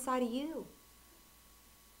on the inside of you?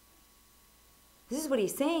 This is what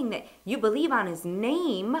he's saying, that you believe on his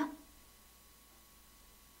name.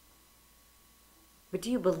 But do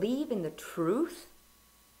you believe in the truth?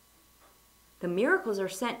 The miracles are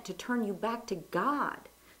sent to turn you back to God.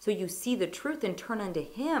 So you see the truth and turn unto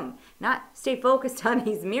him. Not stay focused on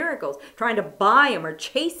these miracles, trying to buy them or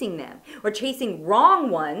chasing them. Or chasing wrong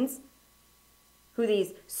ones. Who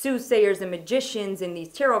these soothsayers and magicians and these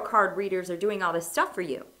tarot card readers are doing all this stuff for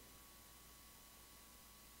you.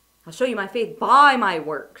 I'll show you my faith by my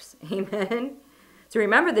works. Amen. So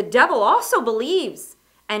remember, the devil also believes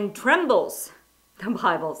and trembles. The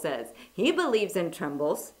Bible says he believes and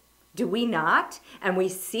trembles. Do we not? And we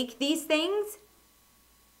seek these things.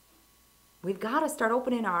 We've got to start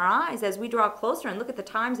opening our eyes as we draw closer and look at the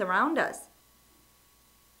times around us.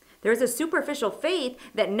 There's a superficial faith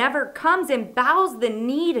that never comes and bows the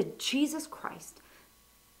knee to Jesus Christ.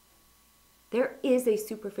 There is a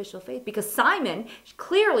superficial faith, because Simon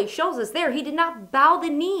clearly shows us there he did not bow the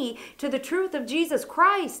knee to the truth of Jesus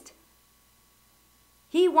Christ.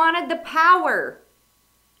 He wanted the power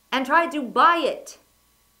and tried to buy it.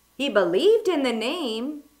 He believed in the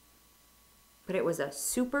name, but it was a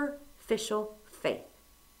superficial faith.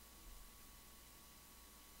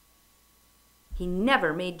 He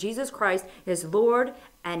never made Jesus Christ his Lord,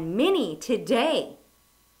 and many today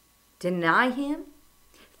deny him,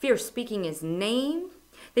 fear speaking his name.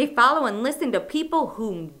 They follow and listen to people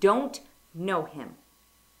whom don't know him.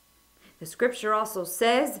 The scripture also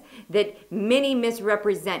says that many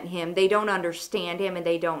misrepresent him. They don't understand him and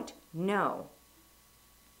they don't know.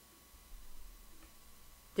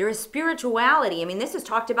 There is spirituality. I mean, this is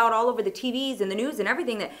talked about all over the TVs and the news and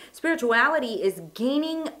everything, that spirituality is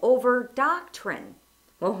gaining over doctrine.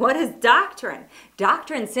 Well, what is doctrine?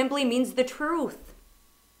 Doctrine simply means the truth.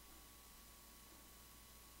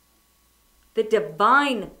 The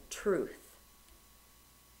divine truth.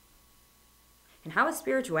 And how is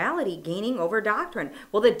spirituality gaining over doctrine?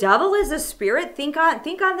 Well, the devil is a spirit. Think on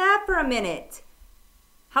that for a minute.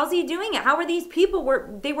 How's he doing it? How are these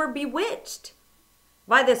people they were bewitched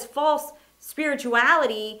by this false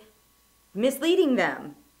spirituality misleading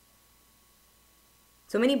them?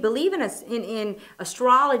 So many believe in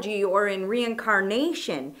astrology or in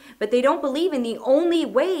reincarnation, but they don't believe in the only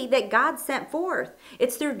way that God sent forth.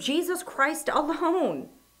 It's through Jesus Christ alone.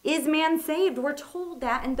 Is man saved? We're told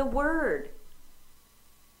that in the Word.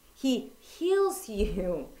 He heals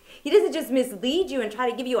you. He doesn't just mislead you and try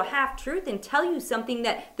to give you a half-truth and tell you something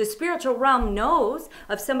that the spiritual realm knows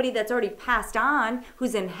of somebody that's already passed on,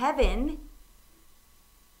 who's in heaven.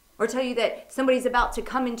 Or tell you that somebody's about to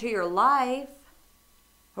come into your life.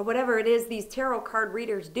 Or whatever it is these tarot card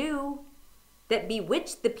readers do that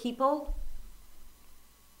bewitch the people.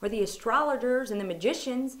 Or the astrologers and the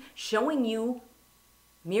magicians showing you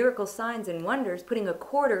miracle signs and wonders, putting a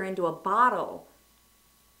quarter into a bottle,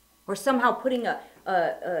 or somehow putting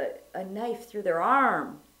a knife through their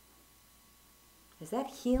arm. Is that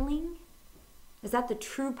healing? Is that the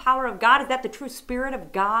true power of God? Is that the true Spirit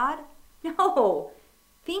of God? No.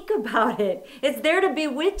 Think about it. It's there to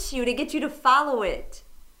bewitch you, to get you to follow it.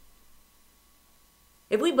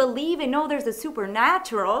 If we believe and know there's a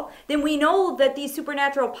supernatural, then we know that these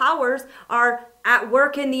supernatural powers are at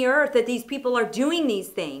work in the earth, that these people are doing these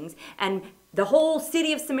things. And the whole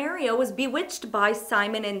city of Samaria was bewitched by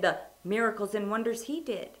Simon and the miracles and wonders he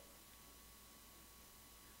did.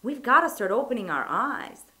 We've got to start opening our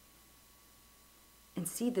eyes and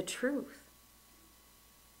see the truth.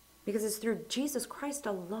 Because it's through Jesus Christ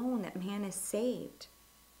alone that man is saved.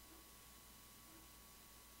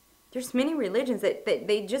 There's many religions that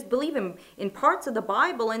they just believe in parts of the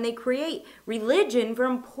Bible, and they create religion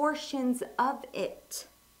from portions of it.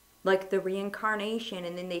 Like the reincarnation,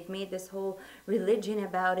 and then they've made this whole religion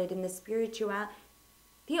about it and the spirituality.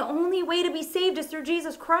 The only way to be saved is through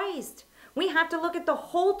Jesus Christ. We have to look at the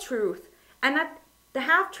whole truth and not the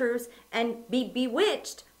half-truths and be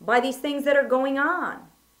bewitched by these things that are going on.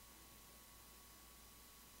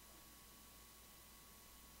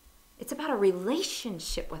 It's about a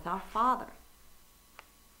relationship with our Father.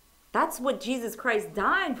 That's what Jesus Christ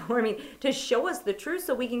died for. I mean, to show us the truth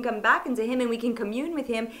so we can come back into Him and we can commune with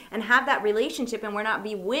Him and have that relationship, and we're not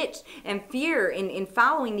bewitched and fear in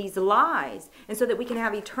following these lies, and so that we can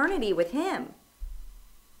have eternity with Him.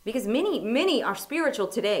 Because many are spiritual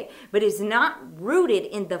today, but is not rooted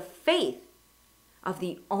in the faith of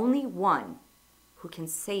the only one who can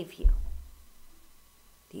save you.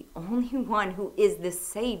 The only one who is the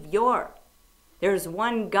Savior. There's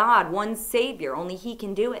one God, one Savior. Only He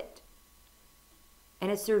can do it. And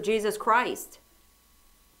it's through Jesus Christ.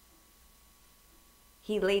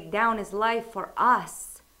 He laid down His life for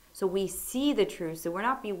us. So we see the truth. So we're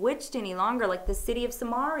not bewitched any longer like the city of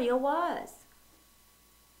Samaria was.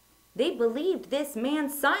 They believed this man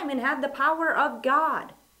Simon had the power of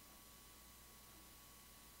God.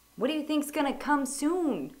 What do you think's going to come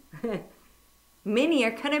soon? Many are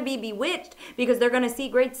going to be bewitched because they're going to see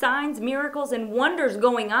great signs, miracles, and wonders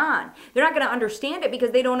going on. They're not going to understand it because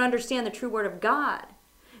they don't understand the true word of God.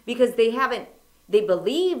 Because they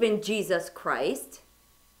believe in Jesus Christ,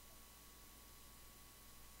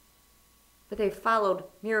 but they followed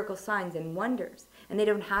miracle signs and wonders, and they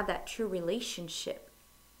don't have that true relationship.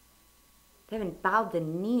 They haven't bowed the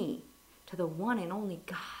knee to the one and only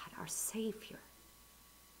God, our Savior.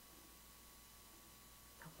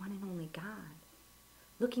 The one and only God.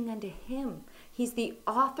 Looking unto Him. He's the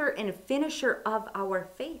author and finisher of our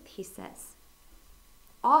faith, He says.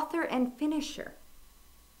 Author and finisher.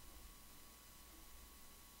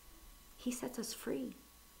 He sets us free.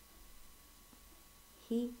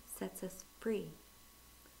 He sets us free.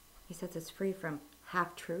 He sets us free from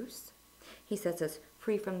half-truths. He sets us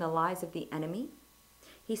free from the lies of the enemy.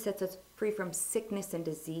 He sets us free from sickness and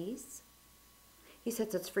disease. He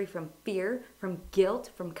sets us free from fear, from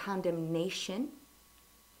guilt, from condemnation,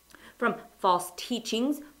 from false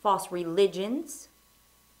teachings, false religions.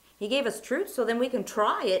 He gave us truth so then we can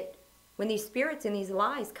try it when these spirits and these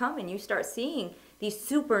lies come and you start seeing these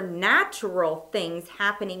supernatural things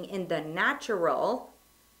happening in the natural,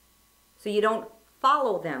 so you don't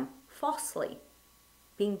follow them falsely,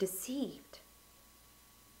 being deceived.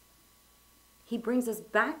 He brings us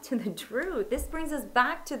back to the truth. This brings us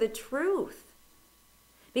back to the truth.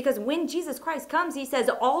 Because when Jesus Christ comes, He says,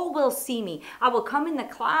 all will see me. I will come in the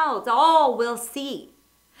clouds. All will see.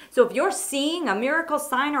 So if you're seeing a miracle,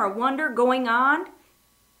 sign, or a wonder going on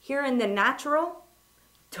here in the natural,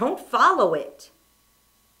 don't follow it.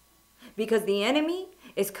 Because the enemy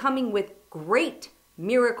is coming with great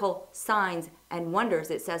miracle signs and wonders,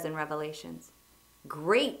 it says in Revelations.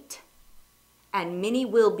 Great. And many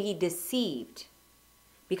will be deceived.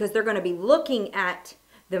 Because they're going to be looking at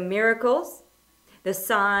the miracles, the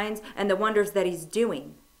signs, and the wonders that He's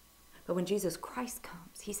doing. But when Jesus Christ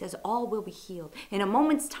comes, He says all will be healed. In a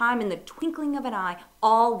moment's time, in the twinkling of an eye,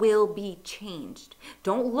 all will be changed.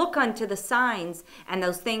 Don't look unto the signs and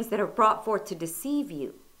those things that are brought forth to deceive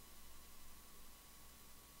you.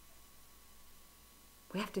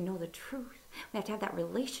 We have to know the truth. We have to have that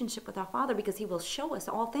relationship with our Father because He will show us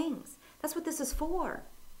all things. That's what this is for.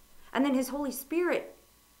 And then His Holy Spirit,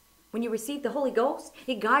 when you receive the Holy Ghost,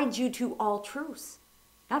 it guides you to all truths.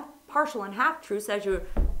 Not partial and half-truths as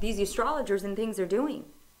these astrologers and things are doing.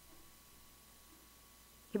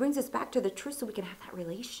 He brings us back to the truth so we can have that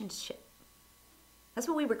relationship. That's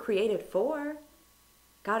what we were created for.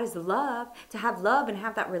 God is love, to have love and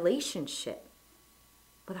have that relationship.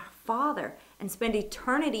 with our Father and spend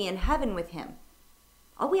eternity in heaven with him.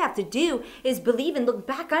 All we have to do is believe and look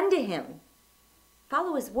back unto him.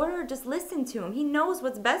 Follow his word. Just listen to him. He knows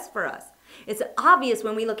what's best for us. It's obvious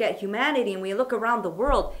when we look at humanity and we look around the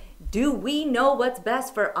world. Do we know what's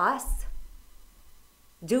best for us?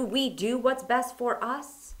 Do we do what's best for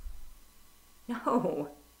us?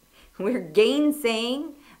 No. We're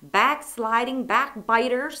gainsaying, backsliding,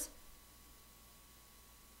 backbiters,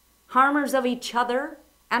 harmers of each other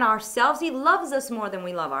and ourselves. He loves us more than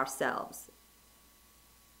we love ourselves.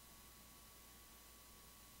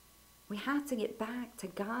 We have to get back to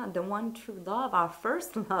God, the one true love, our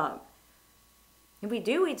first love. If we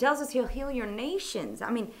do, he tells us he'll heal your nations.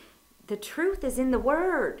 I mean, the truth is in the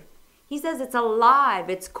word. He says it's alive,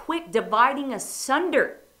 it's quick, dividing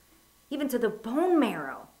asunder, even to the bone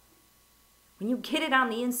marrow. When you get it on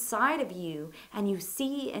the inside of you and you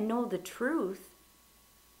see and know the truth,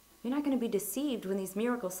 you're not going to be deceived when these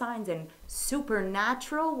miracle signs and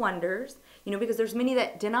supernatural wonders, because there's many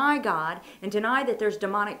that deny God and deny that there's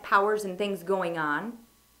demonic powers and things going on.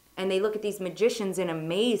 And they look at these magicians in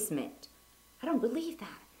amazement. I don't believe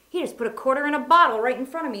that. He just put a quarter in a bottle right in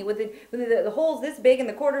front of me with the holes this big and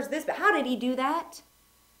the quarters this big. How did he do that?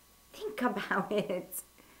 Think about it.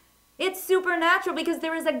 It's supernatural because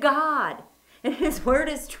there is a God and his word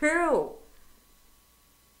is true.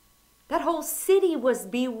 That whole city was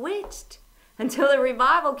bewitched until the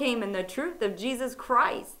revival came in the truth of Jesus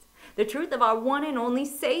Christ, the truth of our one and only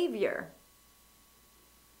Savior.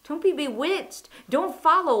 Don't be bewitched. Don't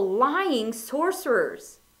follow lying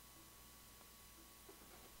sorcerers.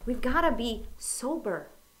 We've got to be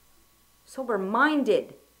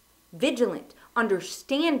sober-minded, vigilant,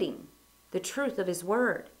 understanding the truth of his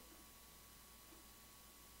word.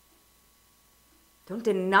 Don't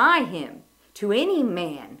deny him to any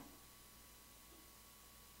man.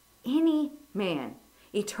 Any man.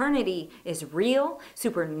 Eternity is real.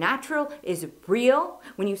 Supernatural is real.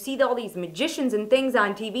 When you see all these magicians and things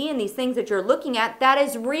on TV and these things that you're looking at, that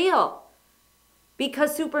is real.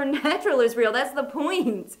 Because supernatural is real. That's the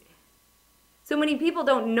point. So many people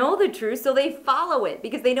don't know the truth, so they follow it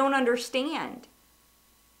because they don't understand.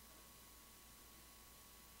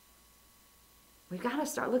 We've got to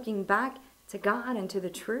start looking back to God and to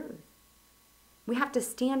the truth. We have to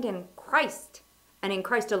stand in Christ and in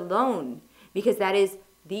Christ alone, because that is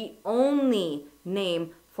the only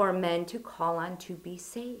name for men to call on to be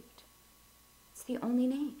saved. It's the only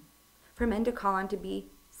name for men to call on to be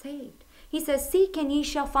saved. He says, seek and ye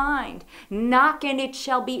shall find. Knock and it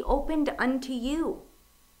shall be opened unto you.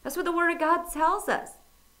 That's what the word of God tells us.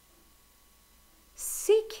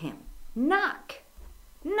 Seek him. Knock.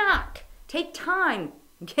 Knock. Take time.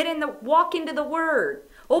 Walk into the word.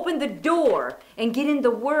 Open the door and get in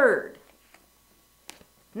the word.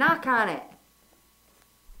 Knock on it.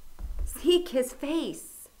 Seek his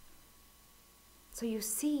face so you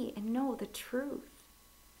see and know the truth.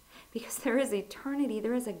 Because there is eternity,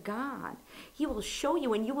 there is a God. He will show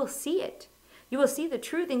you and you will see it. You will see the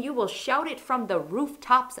truth and you will shout it from the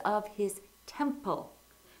rooftops of his temple,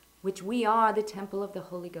 which we are the temple of the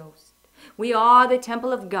Holy Ghost. We are the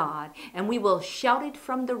temple of God, and we will shout it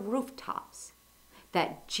from the rooftops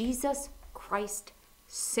that Jesus Christ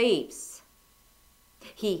saves.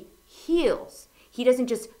 He heals. He doesn't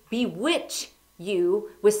just bewitch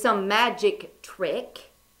you with some magic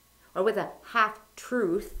trick or with a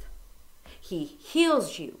half-truth. He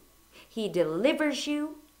heals you. He delivers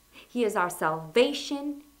you. He is our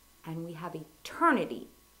salvation, and we have eternity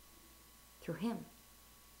through him.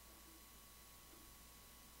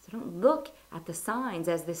 So don't look at the signs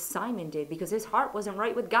as this Simon did, because his heart wasn't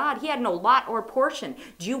right with God. He had no lot or portion.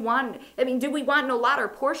 Do we want no lot or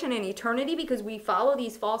portion in eternity because we follow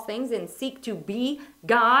these false things and seek to be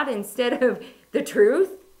God instead of the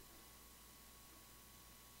truth?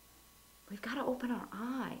 We've got to open our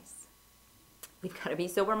eyes. We've got to be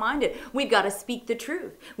sober-minded. We've got to speak the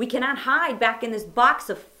truth. We cannot hide back in this box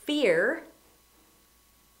of fear,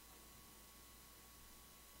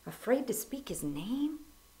 afraid to speak his name.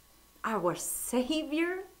 Our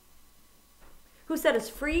Savior, who set us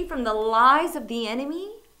free from the lies of the enemy,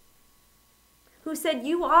 who said,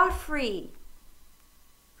 you are free.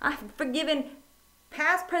 I've forgiven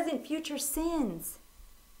past, present, future sins.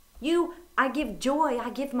 I give joy, I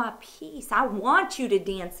give my peace. I want you to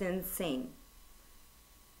dance and sing.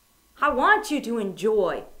 I want you to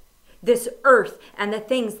enjoy this earth and the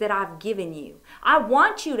things that I've given you. I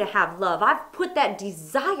want you to have love. I've put that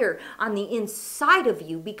desire on the inside of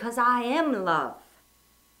you because I am love.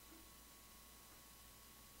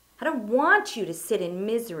 I don't want you to sit in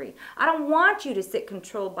misery. I don't want you to sit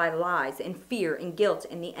controlled by lies and fear and guilt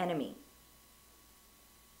and the enemy.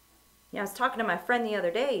 I was talking to my friend the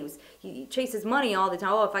other day. He chases money all the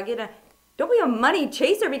time. Oh, if I get a... Don't be a money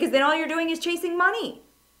chaser, because then all you're doing is chasing money.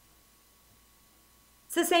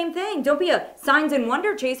 It's the same thing. Don't be a signs and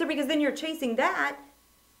wonder chaser, because then you're chasing that.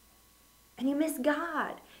 And you miss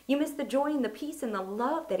God. You miss the joy and the peace and the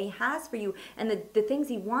love that he has for you and the things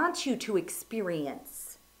he wants you to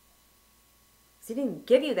experience. Because he didn't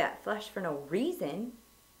give you that flesh for no reason.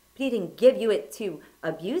 But he didn't give you it to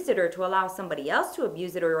abuse it or to allow somebody else to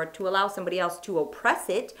abuse it or to allow somebody else to oppress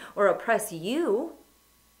it or oppress you.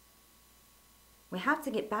 We have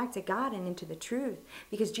to get back to God and into the truth,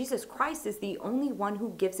 because Jesus Christ is the only one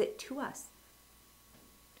who gives it to us.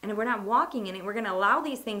 And if we're not walking in it, we're going to allow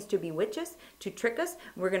these things to bewitch us, to trick us.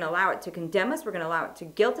 We're going to allow it to condemn us. We're going to allow it to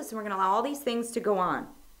guilt us. And we're going to allow all these things to go on.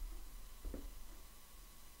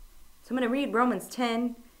 So I'm going to read Romans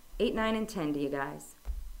 10, 8, 9, and 10 to you guys.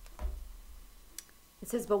 It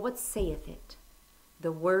says, "But what saith it?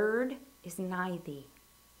 The word is nigh thee,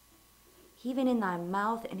 even in thy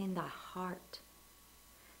mouth and in thy heart.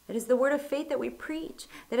 That is the word of faith that we preach,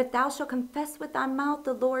 that if thou shalt confess with thy mouth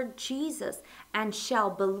the Lord Jesus, and shall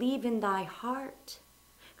believe in thy heart."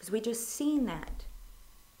 Because we just seen that.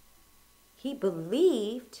 He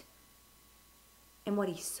believed in what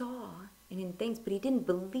he saw and in things, but he didn't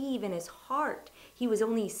believe in his heart. He was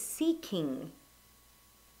only seeking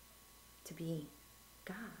to be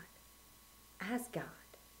God, as God.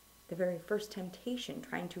 The very first temptation,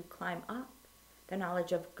 trying to climb up the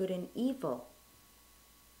knowledge of good and evil.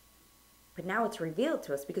 But now it's revealed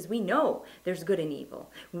to us, because we know there's good and evil.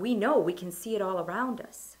 We know we can see it all around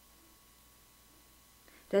us.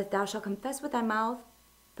 That thou shalt confess with thy mouth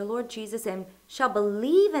the Lord Jesus, and shall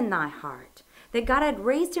believe in thy heart that God had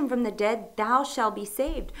raised him from the dead, thou shalt be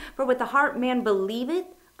saved. For with the heart man believeth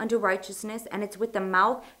unto righteousness, and it's with the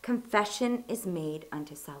mouth confession is made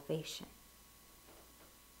unto salvation.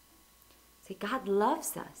 See, God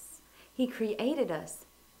loves us. He created us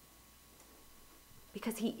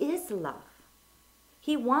because he is love.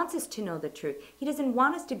 He wants us to know the truth. He doesn't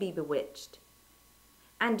want us to be bewitched.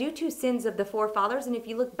 And due to sins of the forefathers, and if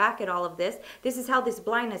you look back at all of this, this is how this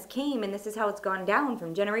blindness came, and this is how it's gone down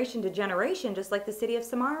from generation to generation, just like the city of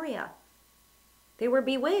Samaria. They were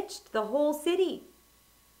bewitched, the whole city,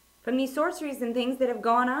 from these sorceries and things that have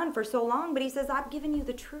gone on for so long. But he says, I've given you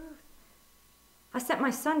the truth. I sent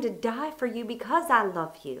my son to die for you because I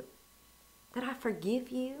love you, that I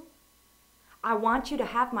forgive you. I want you to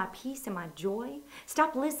have my peace and my joy.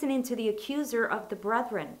 Stop listening to the accuser of the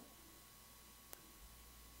brethren.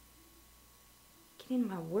 Get in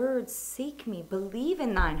my words, seek me, believe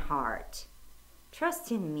in thine heart.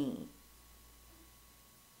 Trust in me.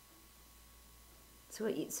 So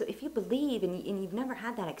if you believe and you've never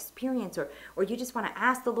had that experience, or you just want to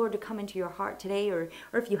ask the Lord to come into your heart today, or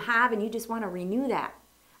if you have and you just want to renew that,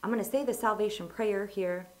 I'm going to say the salvation prayer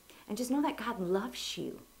here, and just know that God loves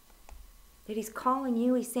you. That he's calling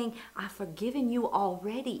you. He's saying, I've forgiven you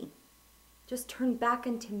already. Just turn back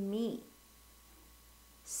unto me.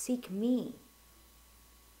 Seek me.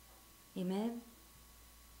 Amen.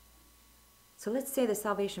 So let's say the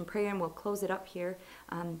salvation prayer, and we'll close it up here.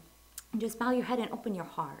 And just bow your head and open your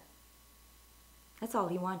heart. That's all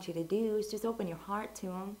he wants you to do, is just open your heart to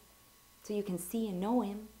him, so you can see and know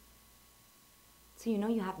him, so you know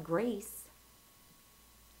you have grace.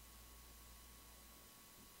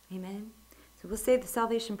 Amen. So we'll say the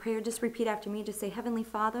salvation prayer. Just repeat after me. Just say, Heavenly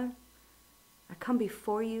Father, I come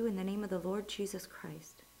before you in the name of the Lord Jesus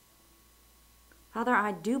Christ. Father,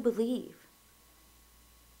 I do believe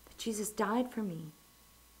that Jesus died for me,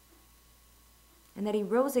 and that he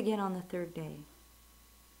rose again on the third day,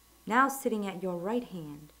 now sitting at your right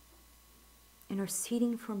hand,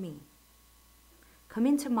 interceding for me. Come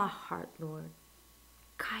into my heart, Lord.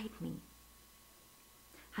 Guide me.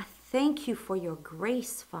 I thank you for your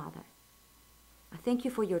grace, Father. I thank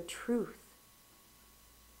you for your truth.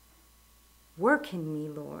 Work in me,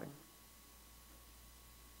 Lord,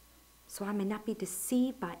 so I may not be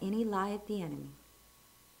deceived by any lie of the enemy.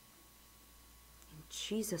 In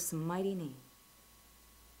Jesus' mighty name.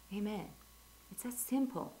 Amen. It's that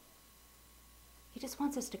simple. He just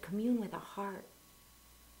wants us to commune with our heart.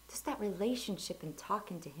 Just that relationship and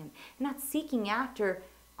talking to him. And not seeking after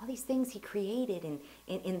all these things he created and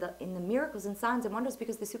in the miracles and signs and wonders,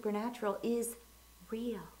 because the supernatural is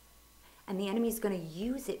real. And the enemy is going to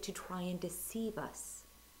use it to try and deceive us.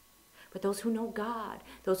 But those who know God,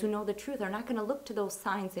 those who know the truth, are not going to look to those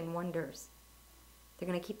signs and wonders. They're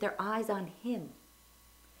going to keep their eyes on him,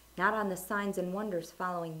 not on the signs and wonders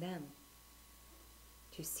following them.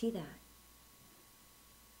 Do you see that?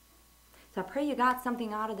 So I pray you got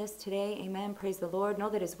something out of this today. Amen. Praise the Lord. Know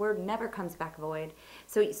that his word never comes back void.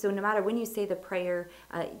 So no matter when you say the prayer,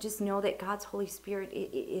 just know that God's Holy Spirit,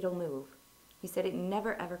 it'll move. He said it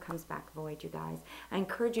never, ever comes back void, you guys. I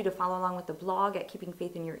encourage you to follow along with the blog at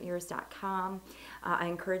keepingfaithinyourears.com. I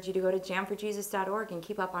encourage you to go to jamforjesus.org and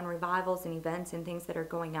keep up on revivals and events and things that are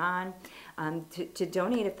going on. To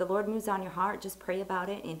donate, if the Lord moves on your heart, just pray about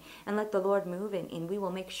it and let the Lord move, and we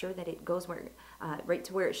will make sure that it goes right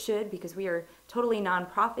to where it should, because we are totally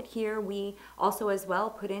nonprofit here. We also as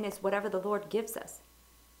well put in as whatever the Lord gives us,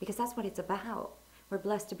 because that's what it's about. We're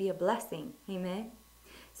blessed to be a blessing. Amen.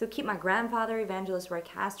 So keep my grandfather, Evangelist Roy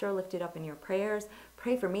Castro, lifted up in your prayers.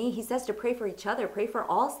 Pray for me. He says to pray for each other. Pray for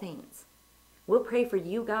all saints. We'll pray for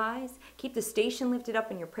you guys. Keep the station lifted up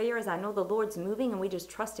in your prayers. I know the Lord's moving, and we just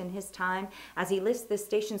trust in his time as he lifts this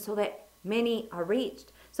station so that many are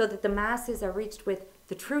reached, so that the masses are reached with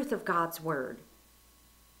the truth of God's word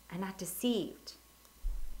and not deceived.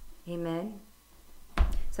 Amen.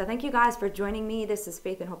 So thank you guys for joining me. This is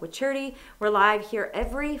Faith and Hope with Charity. We're live here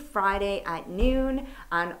every Friday at noon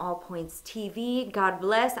on All Points TV. God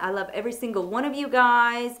bless. I love every single one of you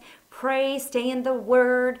guys. Pray, stay in the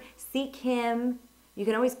word, seek him. You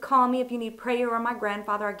can always call me if you need prayer, or my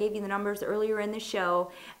grandfather. I gave you the numbers earlier in the show.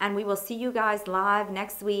 And we will see you guys live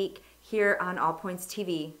next week here on All Points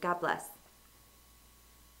TV. God bless.